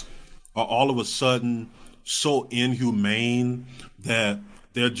against are all of a sudden so inhumane that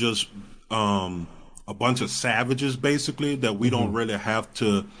they're just a bunch of savages, basically, that we don't really have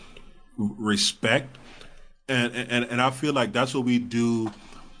to respect. And I feel like that's what we do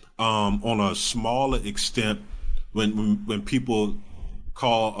on a smaller extent when people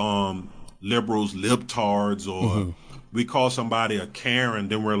call liberals libtards, or we call somebody a Karen,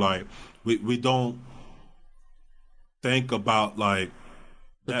 then we're like, we don't think about like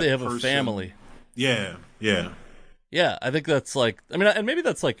that they have person. A family. Yeah. Yeah, I think that's like, I mean, and maybe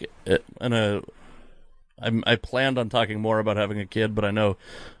that's like, I planned on talking more about having a kid, but I know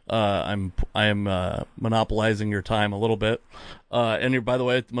I am monopolizing your time a little bit, and you're, by the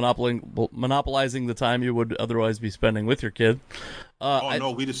way, monopolizing the time you would otherwise be spending with your kid.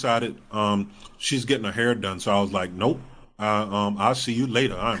 No, we decided she's getting her hair done, so I was like, nope. I'll see you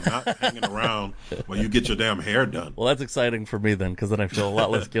later. I'm not hanging around while you get your damn hair done. Well, that's exciting for me then, because then I feel a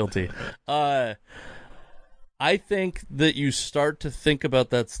lot less guilty. I think that you start to think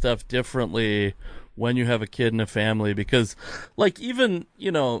about that stuff differently when you have a kid and a family, because, like, even,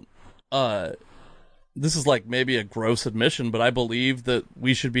 this is like maybe a gross admission, but I believe that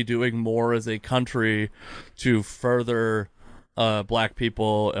we should be doing more as a country to further black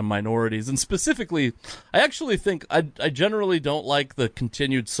people and minorities. And specifically, I actually think I generally don't like the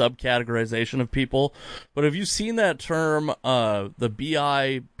continued subcategorization of people, but have you seen that term, the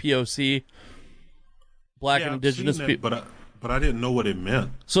BIPOC? Black and indigenous people, but I didn't know what it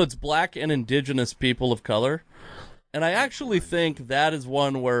meant. So it's black and indigenous people of color, and I actually think that is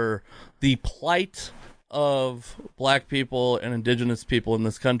one where the plight of black people and indigenous people in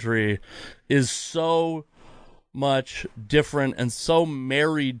this country is so much different and so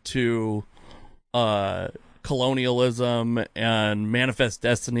married to colonialism and manifest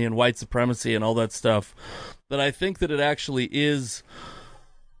destiny and white supremacy and all that stuff that I think that it actually is.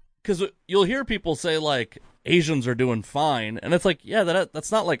 Because you'll hear people say, like, Asians are doing fine, and it's like, yeah,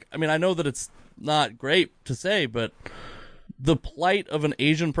 that's not like, I mean, I know that it's not great to say, but the plight of an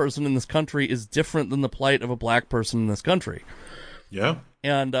Asian person in this country is different than the plight of a black person in this country. Yeah.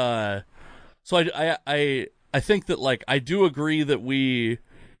 And so I think that, like, I do agree that we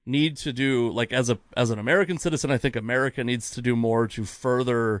need to do, like, as an American citizen, I think America needs to do more to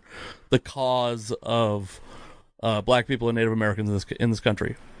further the cause of black people and Native Americans in this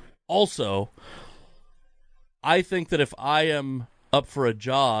country. Also, I think that if I am up for a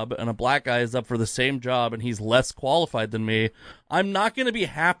job and a black guy is up for the same job and he's less qualified than me, I'm not going to be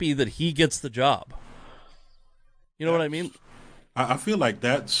happy that he gets the job. You know what I mean? I feel like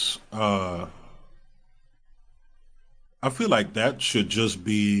that's I feel like that should just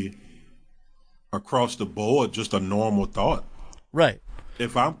be across the board, just a normal thought. Right.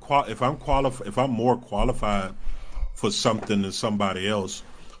 If I'm more qualified for something than somebody else,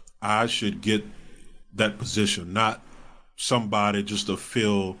 I should get that position, not somebody just to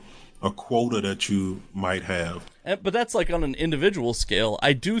fill a quota that you might have. But that's like on an individual scale.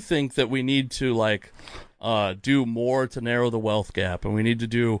 I do think that we need to like do more to narrow the wealth gap, and we need to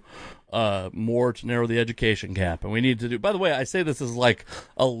do more to narrow the education gap, and we need to do. By the way, I say this as like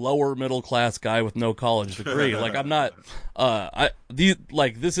a lower middle class guy with no college degree. Like I'm not.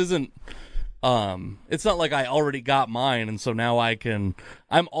 This isn't. It's not like I already got mine, and so now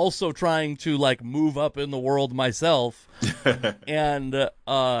I'm also trying to like move up in the world myself. And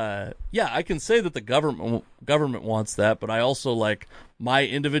yeah, I can say that the government wants that, but I also like my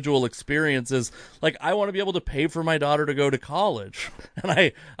individual experiences. Like I want to be able to pay for my daughter to go to college,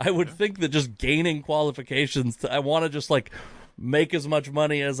 and I would think that just gaining qualifications, I want to just like make as much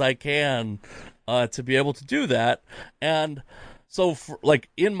money as I can to be able to do that. And so,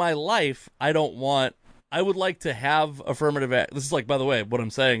 in my life, I would like to have affirmative action. This is by the way, what I'm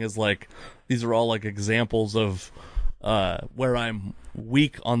saying is these are all examples of where I'm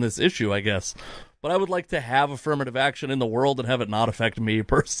weak on this issue, I guess. But I would like to have affirmative action in the world and have it not affect me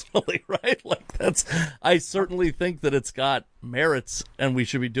personally, right? I certainly think that it's got merits and we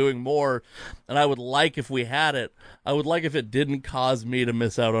should be doing more. And I would like if we had it, I would like if it didn't cause me to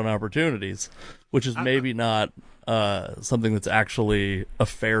miss out on opportunities, which is maybe not something that's actually a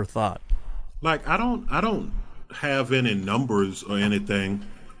fair thought. I don't have any numbers or anything,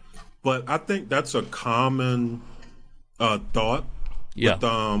 but I think that's a common thought. Yeah.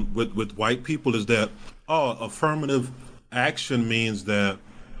 With white people is that affirmative action means that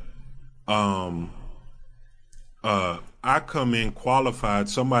I come in qualified,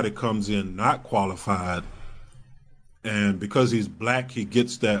 somebody comes in not qualified, and because he's black, he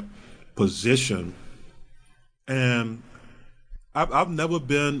gets that position. And I've never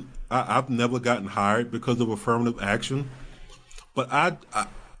gotten hired because of affirmative action, but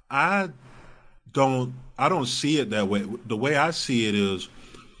I don't see it that way. The way I see it is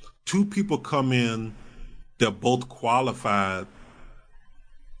two people come in, they're both qualified,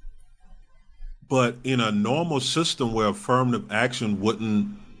 but in a normal system where affirmative action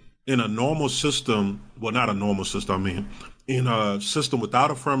wouldn't, in a normal system, well, not a normal system, I mean, in a system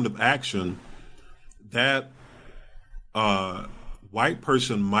without affirmative action, that white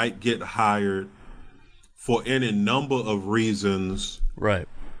person might get hired for any number of reasons. Right.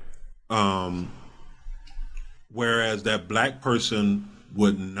 Whereas that black person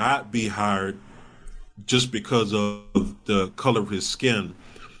would not be hired just because of the color of his skin.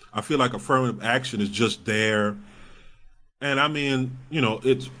 I feel like affirmative action is just there. And I mean,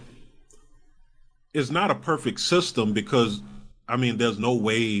 it's not a perfect system because, I mean, there's no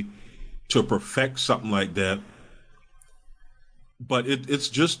way to perfect something like that. But it's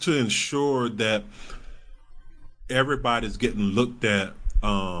just to ensure that everybody's getting looked at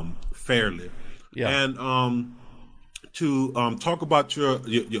fairly. Yeah. And to talk about your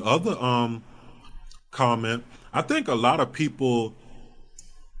other comment, I think a lot of people,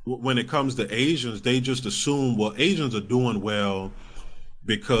 when it comes to Asians, they just assume, well, Asians are doing well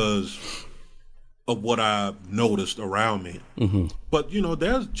because of what I've noticed around me. Mm-hmm. But,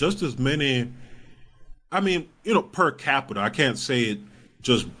 there's just as many, I mean, per capita, I can't say it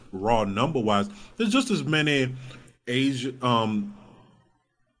just raw number-wise, there's just as many Asian,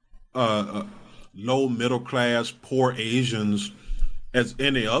 low middle class, poor Asians as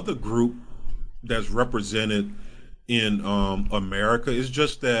any other group that's represented in America. It's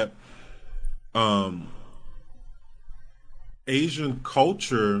just that Asian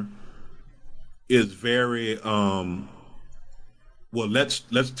culture is very well.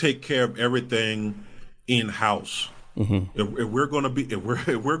 Let's take care of everything in house. Mm-hmm. If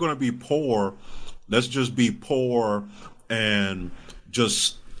we're gonna be poor, let's just be poor and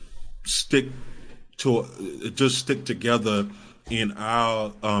just stick together in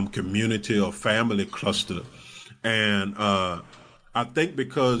our community or family cluster. And I think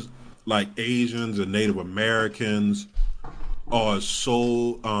because Asians and Native Americans are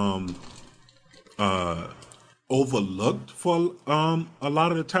so overlooked for a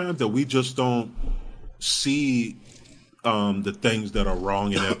lot of the times that we just don't see the things that are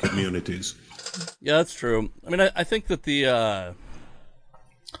wrong in their communities. Yeah, that's true. I mean, I think that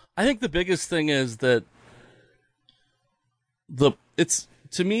I think the biggest thing is that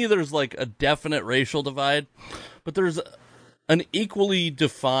to me, there's a definite racial divide, but there's an equally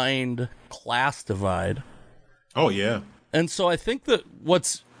defined class divide. Oh, yeah. And so I think that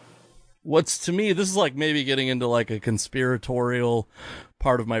what's to me, this is maybe getting into a conspiratorial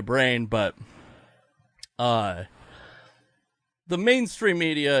part of my brain, but the mainstream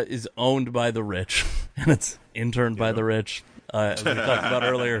media is owned by the rich and it's interned by the rich, as we talked about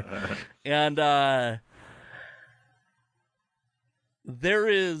earlier. And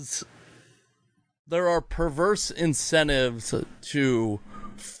there are perverse incentives to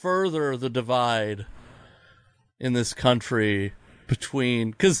further the divide in this country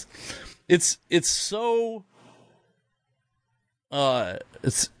between, because it's so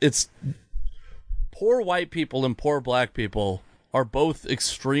it's poor white people and poor black people are both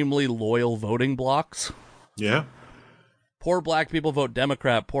extremely loyal voting blocks. Yeah. Poor black people vote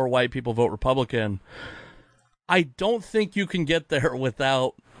Democrat, poor white people vote Republican. I don't think you can get there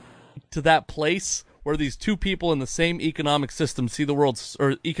without to that place where these two people in the same economic system see the world,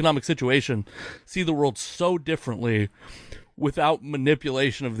 or economic situation, see the world so differently without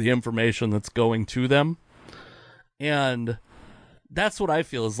manipulation of the information that's going to them. And that's what I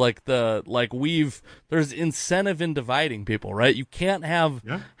feel is like there's incentive in dividing people, right? You can't have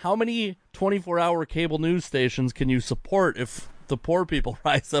how many 24-hour cable news stations can you support if the poor people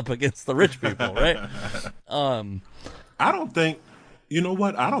rise up against the rich people, right? I don't think, you know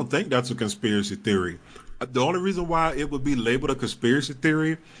what? I don't think that's a conspiracy theory. The only reason why it would be labeled a conspiracy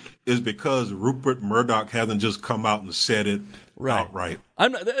theory is because Rupert Murdoch hasn't just come out and said it outright.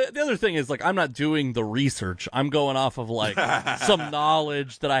 The other thing is, like, I'm not doing the research. I'm going off of, like, some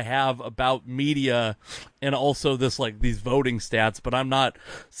knowledge that I have about media and also these voting stats, but I'm not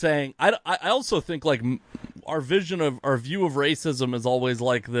saying... I also think, like, our view of racism is always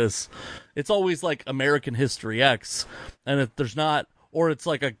like this. It's always like American History X, and if there's not... Or it's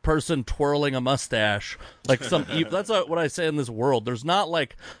like a person twirling a mustache, like that's what I say in this world. There's not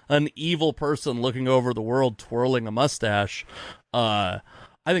like an evil person looking over the world twirling a mustache. I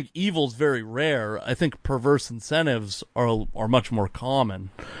think evil's very rare. I think perverse incentives are much more common.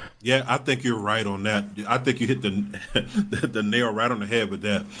 Yeah, I think you're right on that. I think you hit the nail right on the head with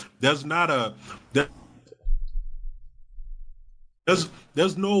that.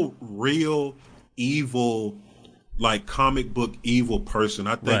 There's no real evil, like comic book evil person.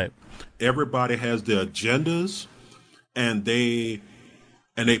 I think everybody has their agendas, and they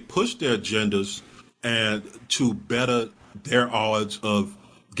push their agendas and to better their odds of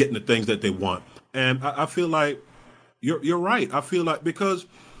getting the things that they want. And I feel like you're right. I feel like because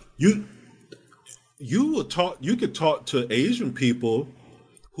you could talk to Asian people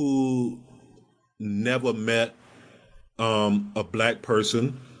who never met a black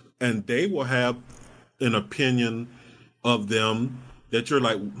person, and they will have an opinion of them that you're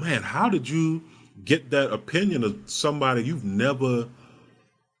like, man, how did you get that opinion of somebody you've never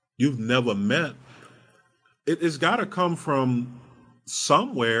met? It's got to come from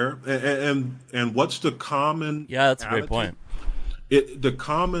somewhere, and what's the common? Yeah, that's a great point. The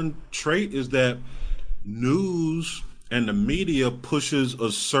common trait is that news and the media pushes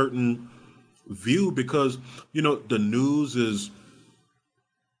a certain view because the news is.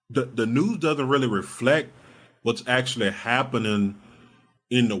 The news doesn't really reflect what's actually happening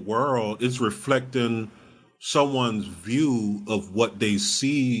in the world. It's reflecting someone's view of what they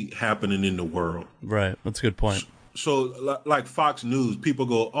see happening in the world. Right. That's a good point. So like Fox News, people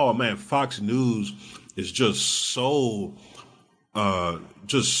go, oh man, Fox News is just so over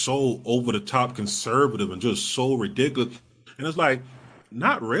the top conservative and just so ridiculous. And it's like,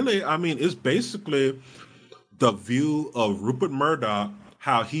 not really. I mean, it's basically the view of Rupert Murdoch,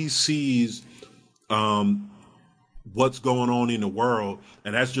 how he sees what's going on in the world,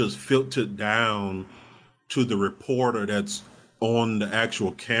 and that's just filtered down to the reporter that's on the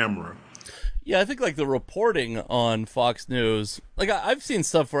actual camera. Yeah, I think like the reporting on Fox News, like I've seen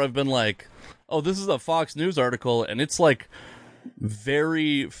stuff where I've been like, oh, this is a Fox News article, and it's like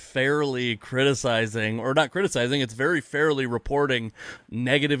very fairly criticizing, or not criticizing, it's very fairly reporting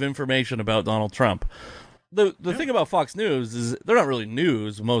negative information about Donald Trump. The thing about Fox News is they're not really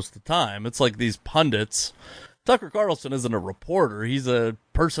news most of the time. It's like these pundits. Tucker Carlson isn't a reporter. He's a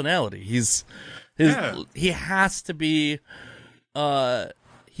personality. He has to be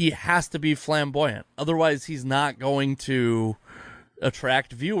flamboyant. Otherwise, he's not going to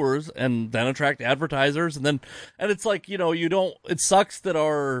attract viewers and then attract advertisers. And it's like, it sucks that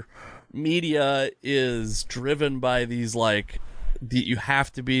our media is driven by these, like, you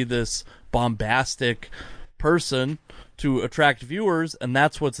have to be this bombastic person to attract viewers, and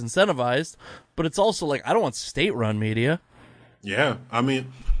that's what's incentivized. But it's also like, I don't want state-run media. Yeah, I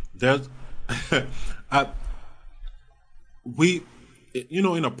mean, there's, in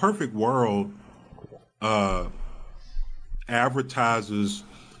a perfect world, advertisers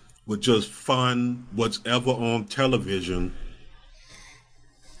would just fund what's ever on television,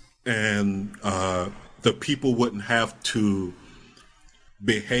 and the people wouldn't have to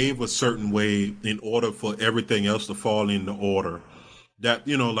behave a certain way in order for everything else to fall into order. That,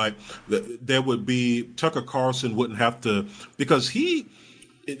 like there would be, Tucker Carlson wouldn't have to, because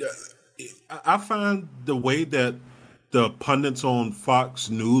I find the way that the pundits on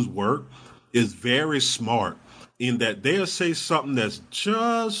Fox News work is very smart in that they'll say something that's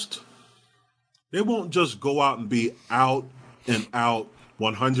they won't just go out and be out and out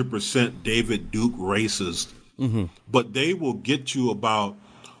 100% David Duke racist. Mm-hmm. But they will get you about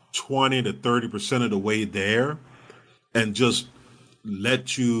 20 to 30% of the way there, and just let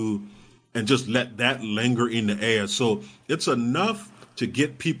that linger in the air. So it's enough to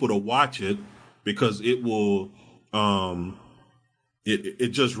get people to watch it because it will, it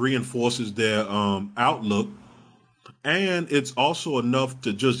just reinforces their outlook. And it's also enough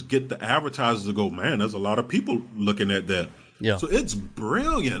to just get the advertisers to go, man, there's a lot of people looking at that. Yeah. So it's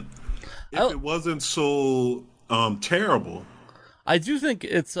brilliant. If it wasn't so terrible. I do think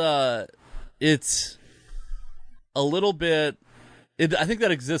it's a little bit. I think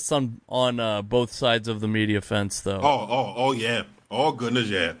that exists on both sides of the media fence, though. Oh yeah. Oh goodness,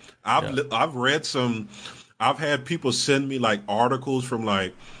 yeah. I've read some. I've had people send me like articles from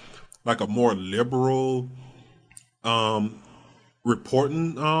like a more liberal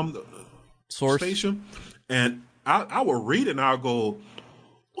reporting Source station, and I will read it and I'll go,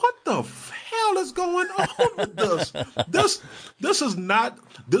 what the hell is going on with this? This is not.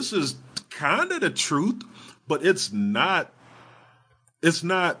 This is kind of the truth, but it's not. It's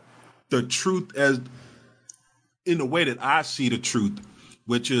not the truth as in the way that I see the truth,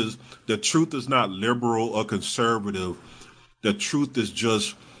 which is the truth is not liberal or conservative. The truth is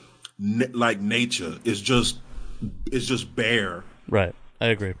just like nature. It's just bare. Right. I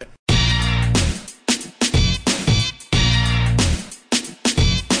agree.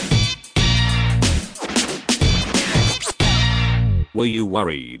 Were you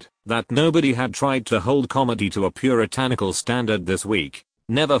worried that nobody had tried to hold comedy to a puritanical standard this week?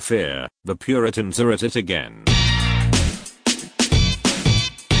 Never fear, the Puritans are at it again.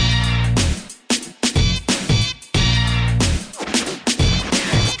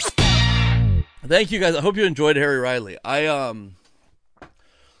 Thank you guys. I hope you enjoyed Harry Riley.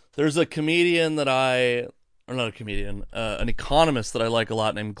 There's a comedian that or not a comedian, an economist that I like a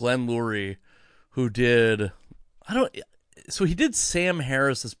lot named Glenn Lurie, who did, so he did Sam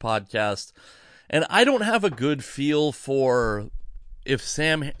Harris's podcast, and I don't have a good feel for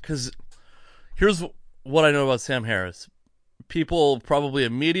because here's what I know about Sam Harris. People probably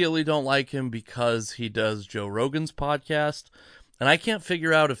immediately don't like him because he does Joe Rogan's podcast, and I can't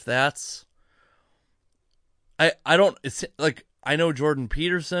figure out if that's, it's like, I know Jordan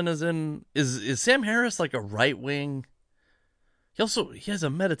Peterson is Sam Harris like a right wing? He has a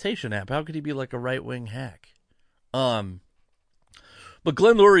meditation app. How could he be like a right wing hack? But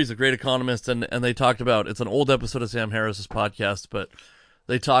Glenn Lurie is a great economist, and they talked about, it's an old episode of Sam Harris's podcast, but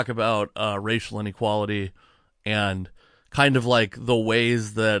they talk about racial inequality and kind of like the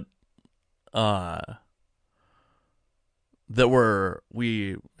ways that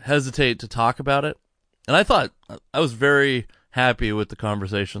we hesitate to talk about it. And I thought I was very happy with the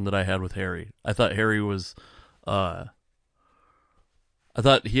conversation that I had with Harry. I thought Harry was, I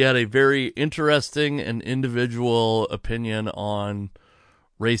thought he had a very interesting and individual opinion on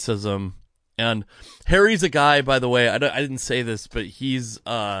racism. And Harry's a guy, by the way, I didn't say this, but he's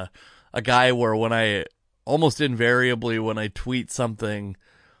a guy where almost invariably when I tweet something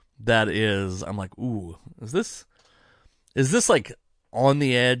that I'm like, ooh, is this like on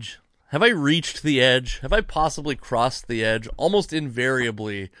the edge? Have I reached the edge? Have I possibly crossed the edge? Almost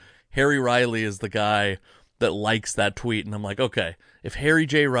invariably, Harry Riley is the guy that likes that tweet. And I'm like, okay, if Harry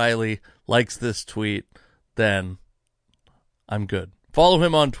J. Riley likes this tweet, then I'm good. Follow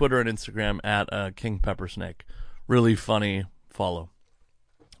him on Twitter and Instagram at King Peppersnake. Really funny follow.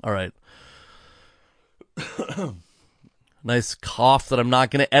 All right. Nice cough that I'm not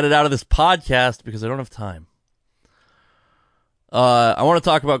going to edit out of this podcast because I don't have time. I want to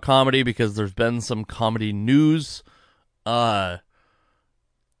talk about comedy because there's been some comedy news. Two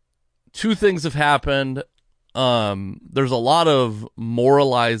things have happened. There's a lot of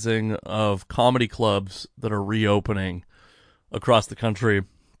moralizing of comedy clubs that are reopening across the country.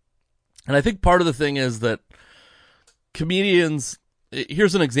 And I think part of the thing is that comedians,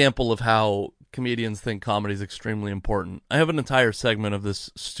 here's an example of how comedians think comedy is extremely important. I have an entire segment of this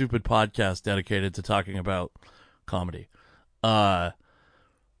stupid podcast dedicated to talking about comedy.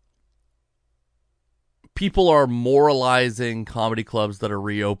 People are moralizing comedy clubs that are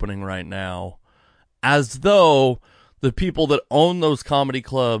reopening right now as though the people that own those comedy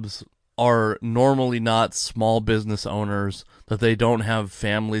clubs are normally not small business owners, that they don't have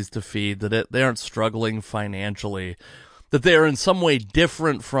families to feed, that they aren't struggling financially, that they are in some way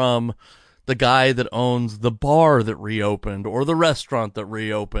different from the guy that owns the bar that reopened, or the restaurant that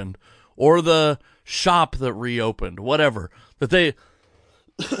reopened, or the shop that reopened, whatever. That they,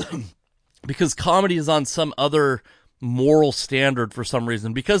 because comedy is on some other moral standard for some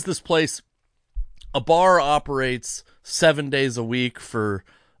reason. Because this place, a bar operates 7 days a week for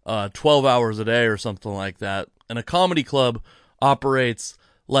 12 hours a day or something like that. And a comedy club operates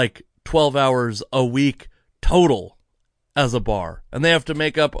like 12 hours a week total as a bar. And they have to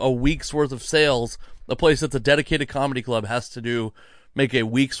make up a week's worth of sales. The place that's a dedicated comedy club has to make a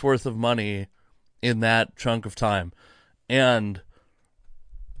week's worth of money in that chunk of time. And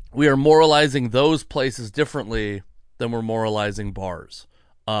we are moralizing those places differently than we're moralizing bars.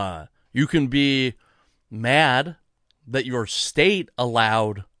 You can be mad that your state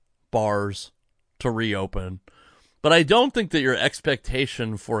allowed bars to reopen, but I don't think that your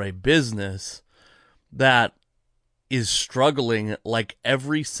expectation for a business that is struggling like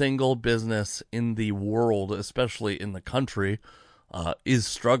every single business in the world, especially in the country, is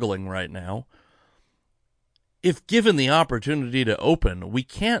struggling right now. If given the opportunity to open, we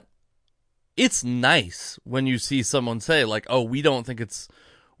can't. It's nice when you see someone say like, "Oh, we think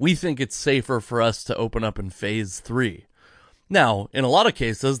it's safer for us to open up in phase 3." Now, in a lot of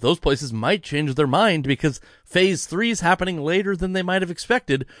cases, those places might change their mind because phase 3 is happening later than they might have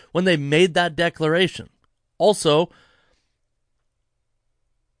expected when they made that declaration. Also,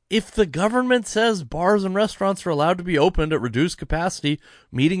 if the government says bars and restaurants are allowed to be opened at reduced capacity,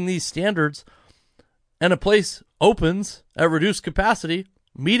 meeting these standards, and a place opens at reduced capacity,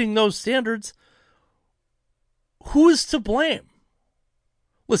 meeting those standards, who is to blame?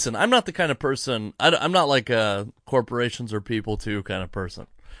 Listen, I'm not the kind of person, I'm not like a corporations or people too kind of person.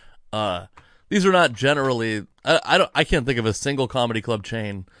 These are not generally, I can't think of a single comedy club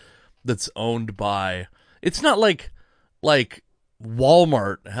chain that's owned by, it's not like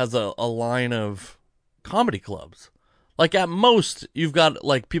Walmart has a line of comedy clubs. Like at most, you've got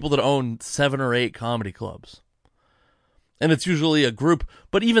like people that own 7 or 8 comedy clubs. And it's usually a group.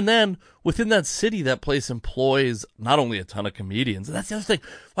 But even then, within that city, that place employs not only a ton of comedians. And that's the other thing.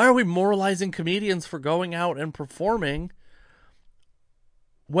 Why are we moralizing comedians for going out and performing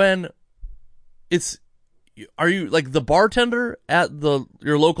when are you like the bartender at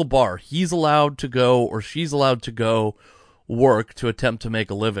your local bar? He's allowed to go or she's allowed to go work to attempt to make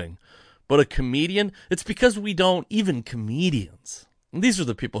a living. But a comedian, it's because we don't, even comedians, and these are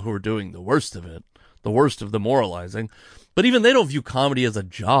the people who are doing the worst of it, the worst of the moralizing, but even they don't view comedy as a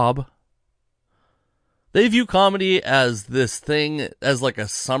job. They view comedy as this thing, as like a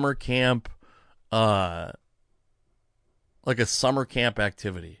summer camp,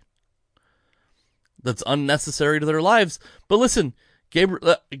 activity that's unnecessary to their lives. But listen,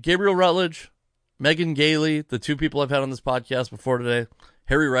 Gabriel Rutledge, Megan Gailey, the 2 people I've had on this podcast before today,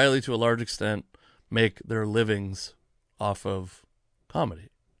 Harry Riley to a large extent, make their livings off of comedy.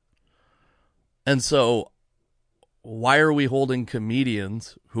 And so why are we holding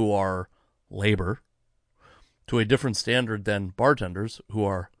comedians who are labor to a different standard than bartenders who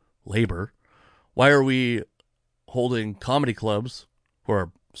are labor? Why are we holding comedy clubs who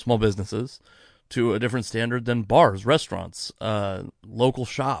are small businesses to a different standard than bars, restaurants, local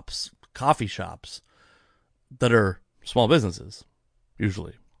shops, coffee shops that are small businesses?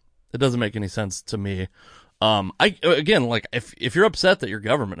 Usually, it doesn't make any sense to me. If you're upset that your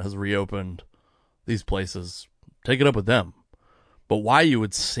government has reopened these places, take it up with them. But why you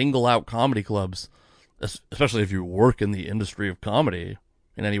would single out comedy clubs, especially if you work in the industry of comedy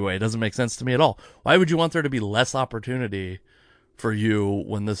in any way, it doesn't make sense to me at all. Why would you want there to be less opportunity for you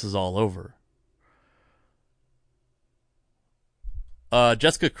when this is all over?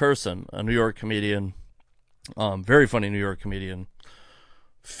 Jessica Curson, a New York comedian, very funny New York comedian,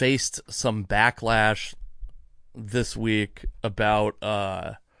 faced some backlash this week about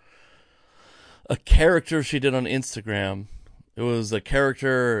a character she did on Instagram. It was a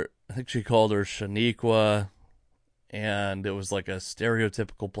character, I think she called her Shaniqua, and it was like a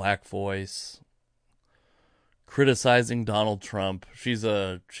stereotypical black voice criticizing Donald Trump. She's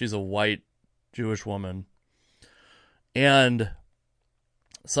a white Jewish woman. And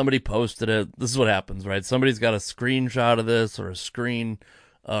somebody posted it. This is what happens, right? Somebody's got a screenshot of this or a screen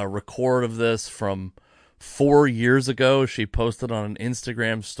record of this from 4 years ago. She posted on an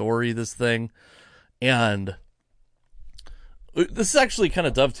Instagram story this thing. And this actually kind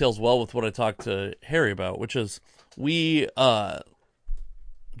of dovetails well with what I talked to Harry about, which is Jessica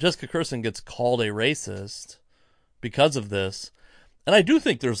Curson gets called a racist because of this. And I do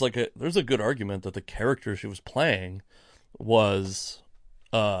think there's a good argument that the character she was playing was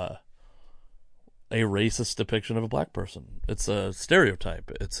a racist depiction of a black person. It's a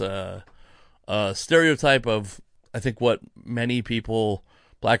stereotype. It's a stereotype of, I think, what many people,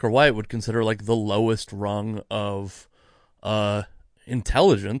 black or white, would consider like the lowest rung of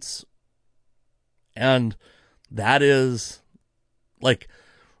intelligence. And that is like,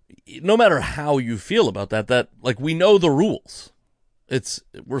 no matter how you feel about that like, we know the rules.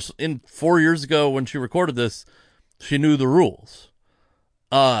 We're in 4 years ago when she recorded this, she knew the rules.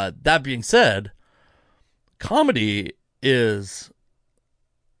 That being said, comedy is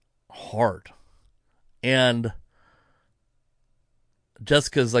hard. And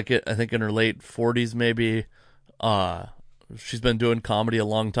Jessica's like, I think in her late 40s maybe. She's been doing comedy a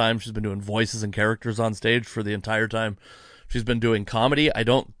long time. She's been doing voices and characters on stage for the entire time she's been doing comedy. I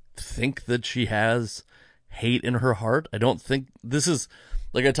don't think that she has hate in her heart. I don't think this is,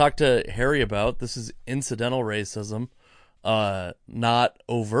 like I talked to Harry about, this is incidental racism, not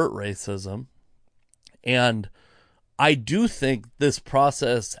overt racism. And I do think this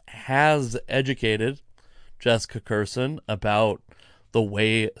process has educated Jessica Curson about the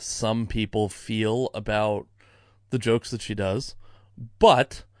way some people feel about the jokes that she does.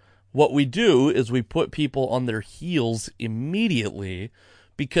 But what we do is we put people on their heels immediately,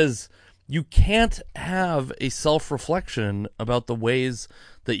 because you can't have a self-reflection about the ways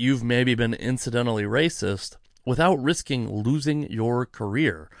that you've maybe been incidentally racist without risking losing your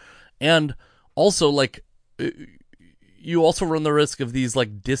career. And also, like, you also run the risk of these,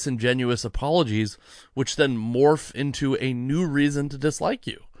 like, disingenuous apologies, which then morph into a new reason to dislike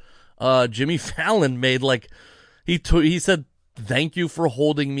you. Jimmy Fallon made, like, he said, "Thank you for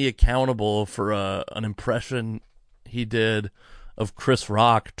holding me accountable for an impression he did of Chris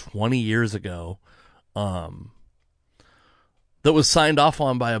Rock 20 years ago, that was signed off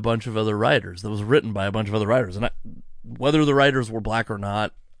on by a bunch of other writers, that was written by a bunch of other writers." And whether the writers were black or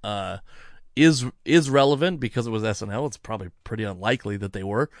not is relevant, because it was SNL. It's probably pretty unlikely that they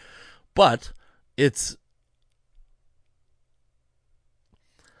were, but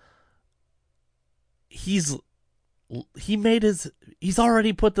he's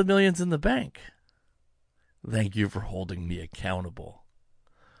already put the millions in the bank. Thank you for holding me accountable.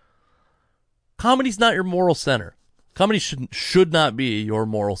 Comedy's not your moral center. Comedy should not be your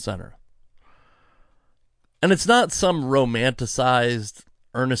moral center. And it's not some romanticized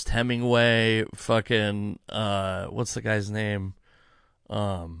Ernest Hemingway fucking, what's the guy's name?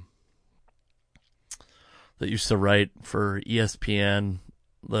 That used to write for ESPN,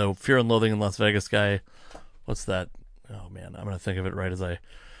 the Fear and Loathing in Las Vegas guy. What's that? Oh man, I'm going to think of it right as I...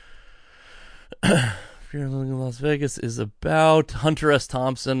 Fear and Loathing in Las Vegas is about Hunter S.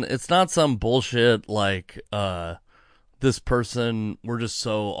 Thompson. It's not some bullshit like, this person, we're just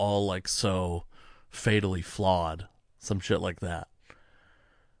so fatally flawed. Some shit like that.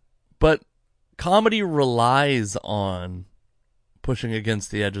 But comedy relies on pushing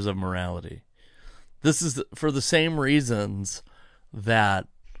against the edges of morality. This is for the same reasons that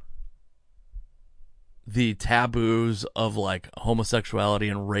the taboos of, like, homosexuality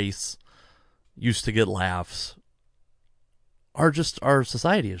and race used to get laughs. Our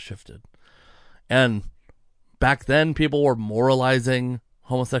society has shifted. And back then people were moralizing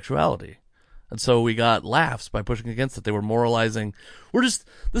homosexuality. And so we got laughs by pushing against it. They were moralizing. This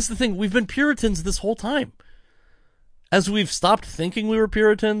is the thing. We've been Puritans this whole time. As we've stopped thinking we were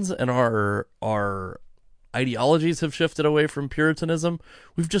Puritans and our ideologies have shifted away from Puritanism,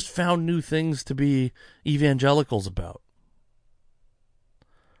 we've just found new things to be evangelicals about.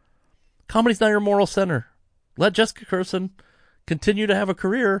 Comedy's not your moral center. Let Jessica Curson continue to have a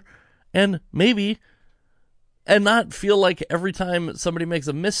career and not feel like every time somebody makes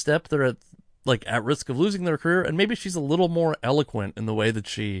a misstep, they're at risk of losing their career. And maybe she's a little more eloquent in the way that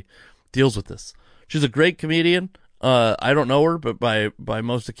she deals with this. She's a great comedian. I don't know her, but by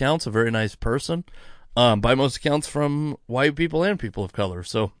most accounts, a very nice person. By most accounts, from white people and people of color.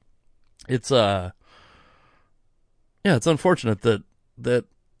 So it's it's unfortunate that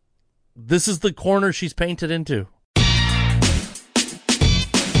this is the corner she's painted into.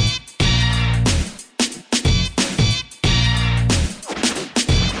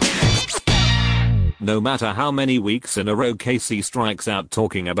 No matter how many weeks in a row Casey strikes out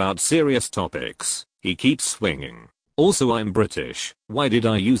talking about serious topics, he keeps swinging. Also, I'm British. Why did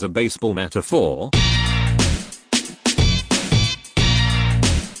I use a baseball metaphor?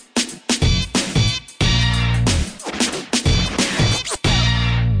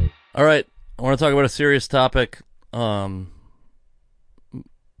 All right, I want to talk about a serious topic. I'm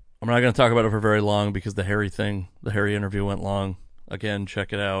not going to talk about it for very long because the Harry interview went long. Again,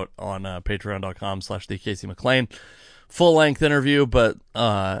 check it out on patreon.com/thecasey full-length interview. But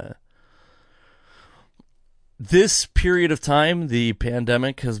this period of time, the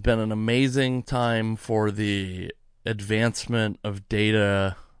pandemic, has been an amazing time for the advancement of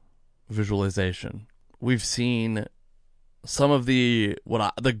data visualization. We've seen some of the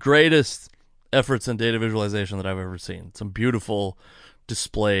greatest efforts in data visualization that I've ever seen. Some beautiful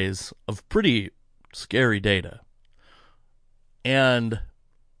displays of pretty scary data. And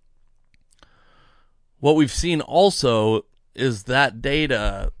what we've seen also is that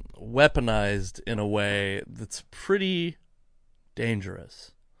data weaponized in a way that's pretty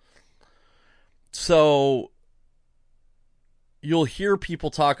dangerous. So you'll hear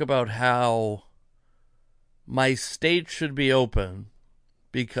people talk about how my state should be open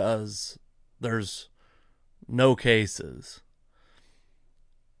because there's no cases.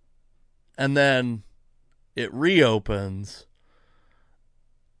 And then it reopens,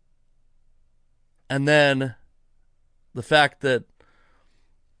 and then the fact that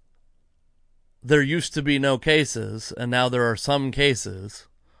there used to be no cases and now there are some cases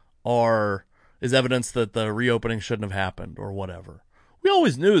is evidence that the reopening shouldn't have happened or whatever. We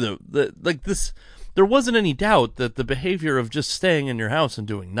always knew that like this, there wasn't any doubt that the behavior of just staying in your house and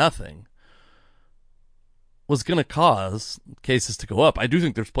doing nothing was going to cause cases to go up. I do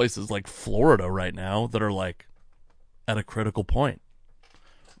think there's places like Florida right now that are like at a critical point.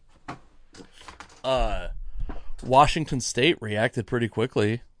 Washington State reacted pretty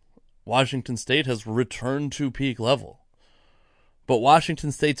quickly. Washington State has returned to peak level. But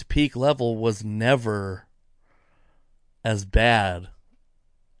Washington State's peak level was never as bad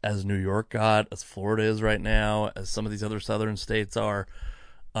as New York got, as Florida is right now, as some of these other southern states are.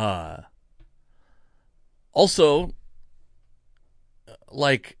 Also,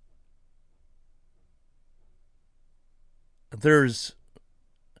 like, there's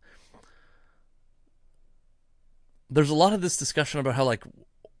a lot of this discussion about how, like,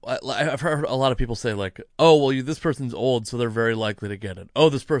 I've heard a lot of people say, like, oh, well, this person's old, so they're very likely to get it. Oh,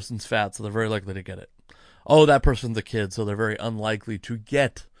 this person's fat, so they're very likely to get it. Oh, that person's a kid, so they're very unlikely to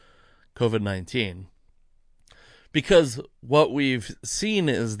get COVID-19. Because what we've seen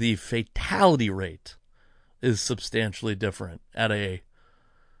is the fatality rate is substantially different at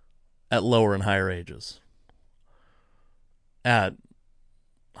lower and higher ages. At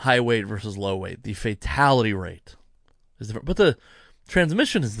high weight versus low weight, the fatality rate is different. But the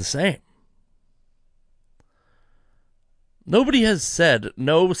transmission is the same. Nobody has said,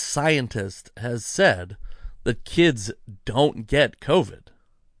 no scientist has said that kids don't get COVID.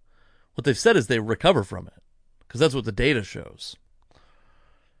 What they've said is they recover from it, because that's what the data shows.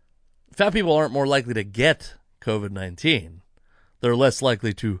 Fat people aren't more likely to get COVID-19. They're less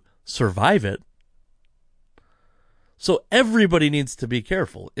likely to survive it. So everybody needs to be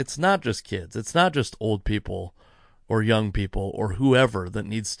careful. It's not just kids. It's not just old people or young people or whoever that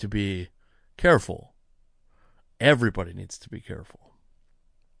needs to be careful. Everybody needs to be careful.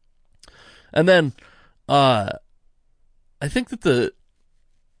 And then I think that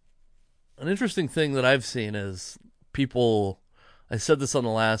an interesting thing that I've seen is people, I said this on the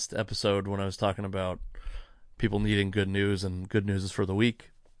last episode when I was talking about people needing good news, and good news is for the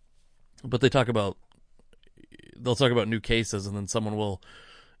week. But they'll talk about new cases, and then someone will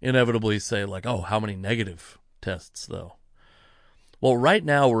inevitably say, like, oh, how many negative tests, though? Well, right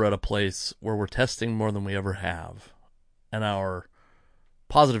now we're at a place where we're testing more than we ever have, and our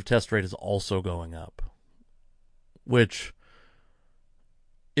positive test rate is also going up. Which,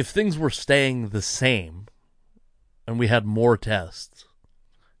 if things were staying the same and we had more tests,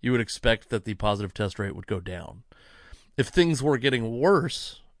 you would expect that the positive test rate would go down. If things were getting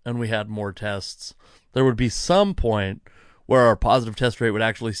worse and we had more tests, there would be some point where our positive test rate would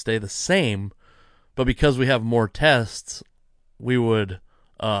actually stay the same, but because we have more tests, we would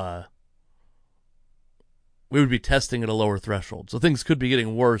be testing at a lower threshold. So things could be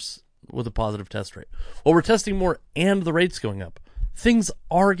getting worse with a positive test rate. Well, we're testing more and the rate's going up. Things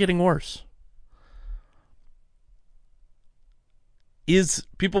are getting worse.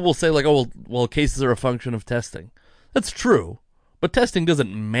 People will say, like, oh, well, cases are a function of testing. That's true, but testing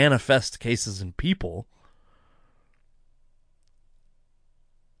doesn't manifest cases in people.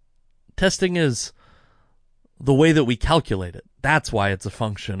 Testing is the way that we calculate it. That's why it's a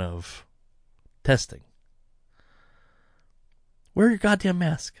function of testing. Wear your goddamn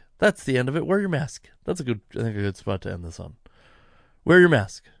mask. That's the end of it. Wear your mask. That's I think a good spot to end this on. Wear your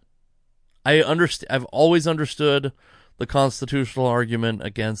mask. I've always understood the constitutional argument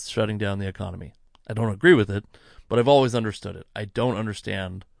against shutting down the economy. I don't agree with it, but I've always understood it. I don't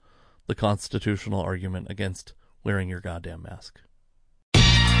understand the constitutional argument against wearing your goddamn mask.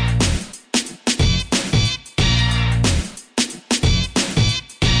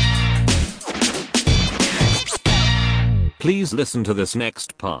 Please listen to this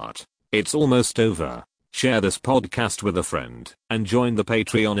next part. It's almost over. Share this podcast with a friend, and join the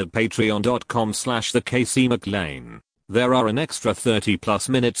Patreon at patreon.com/thekcmclane. There are an extra 30+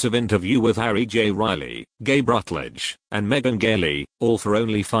 minutes of interview with Harry J. Riley, Gabe Rutledge, and Megan Gailey, all for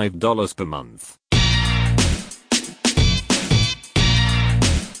only $5 per month.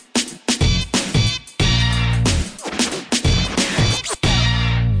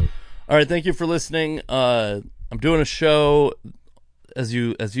 All right, thank you for listening. I'm doing a show as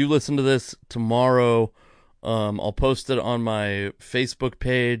you listen to this tomorrow. I'll post it on my Facebook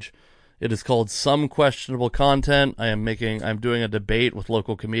page. It is called Some Questionable Content. I'm doing a debate with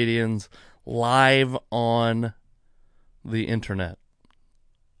local comedians live on the internet.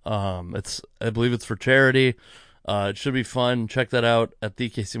 I believe it's for charity. It should be fun. Check that out at the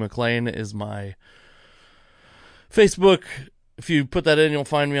Casey McLean is my Facebook. If you put that in, you'll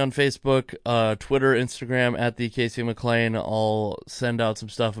find me on Facebook, Twitter, Instagram at the Casey McLean. I'll send out some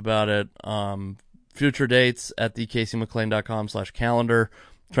stuff about it. Future dates at thecaseyMcLean.com/calendar.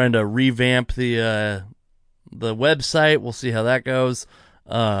 Trying to revamp the website. We'll see how that goes.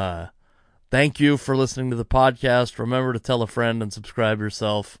 Thank you for listening to the podcast. Remember to tell a friend and subscribe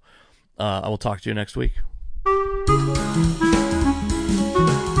yourself. I will talk to you next week.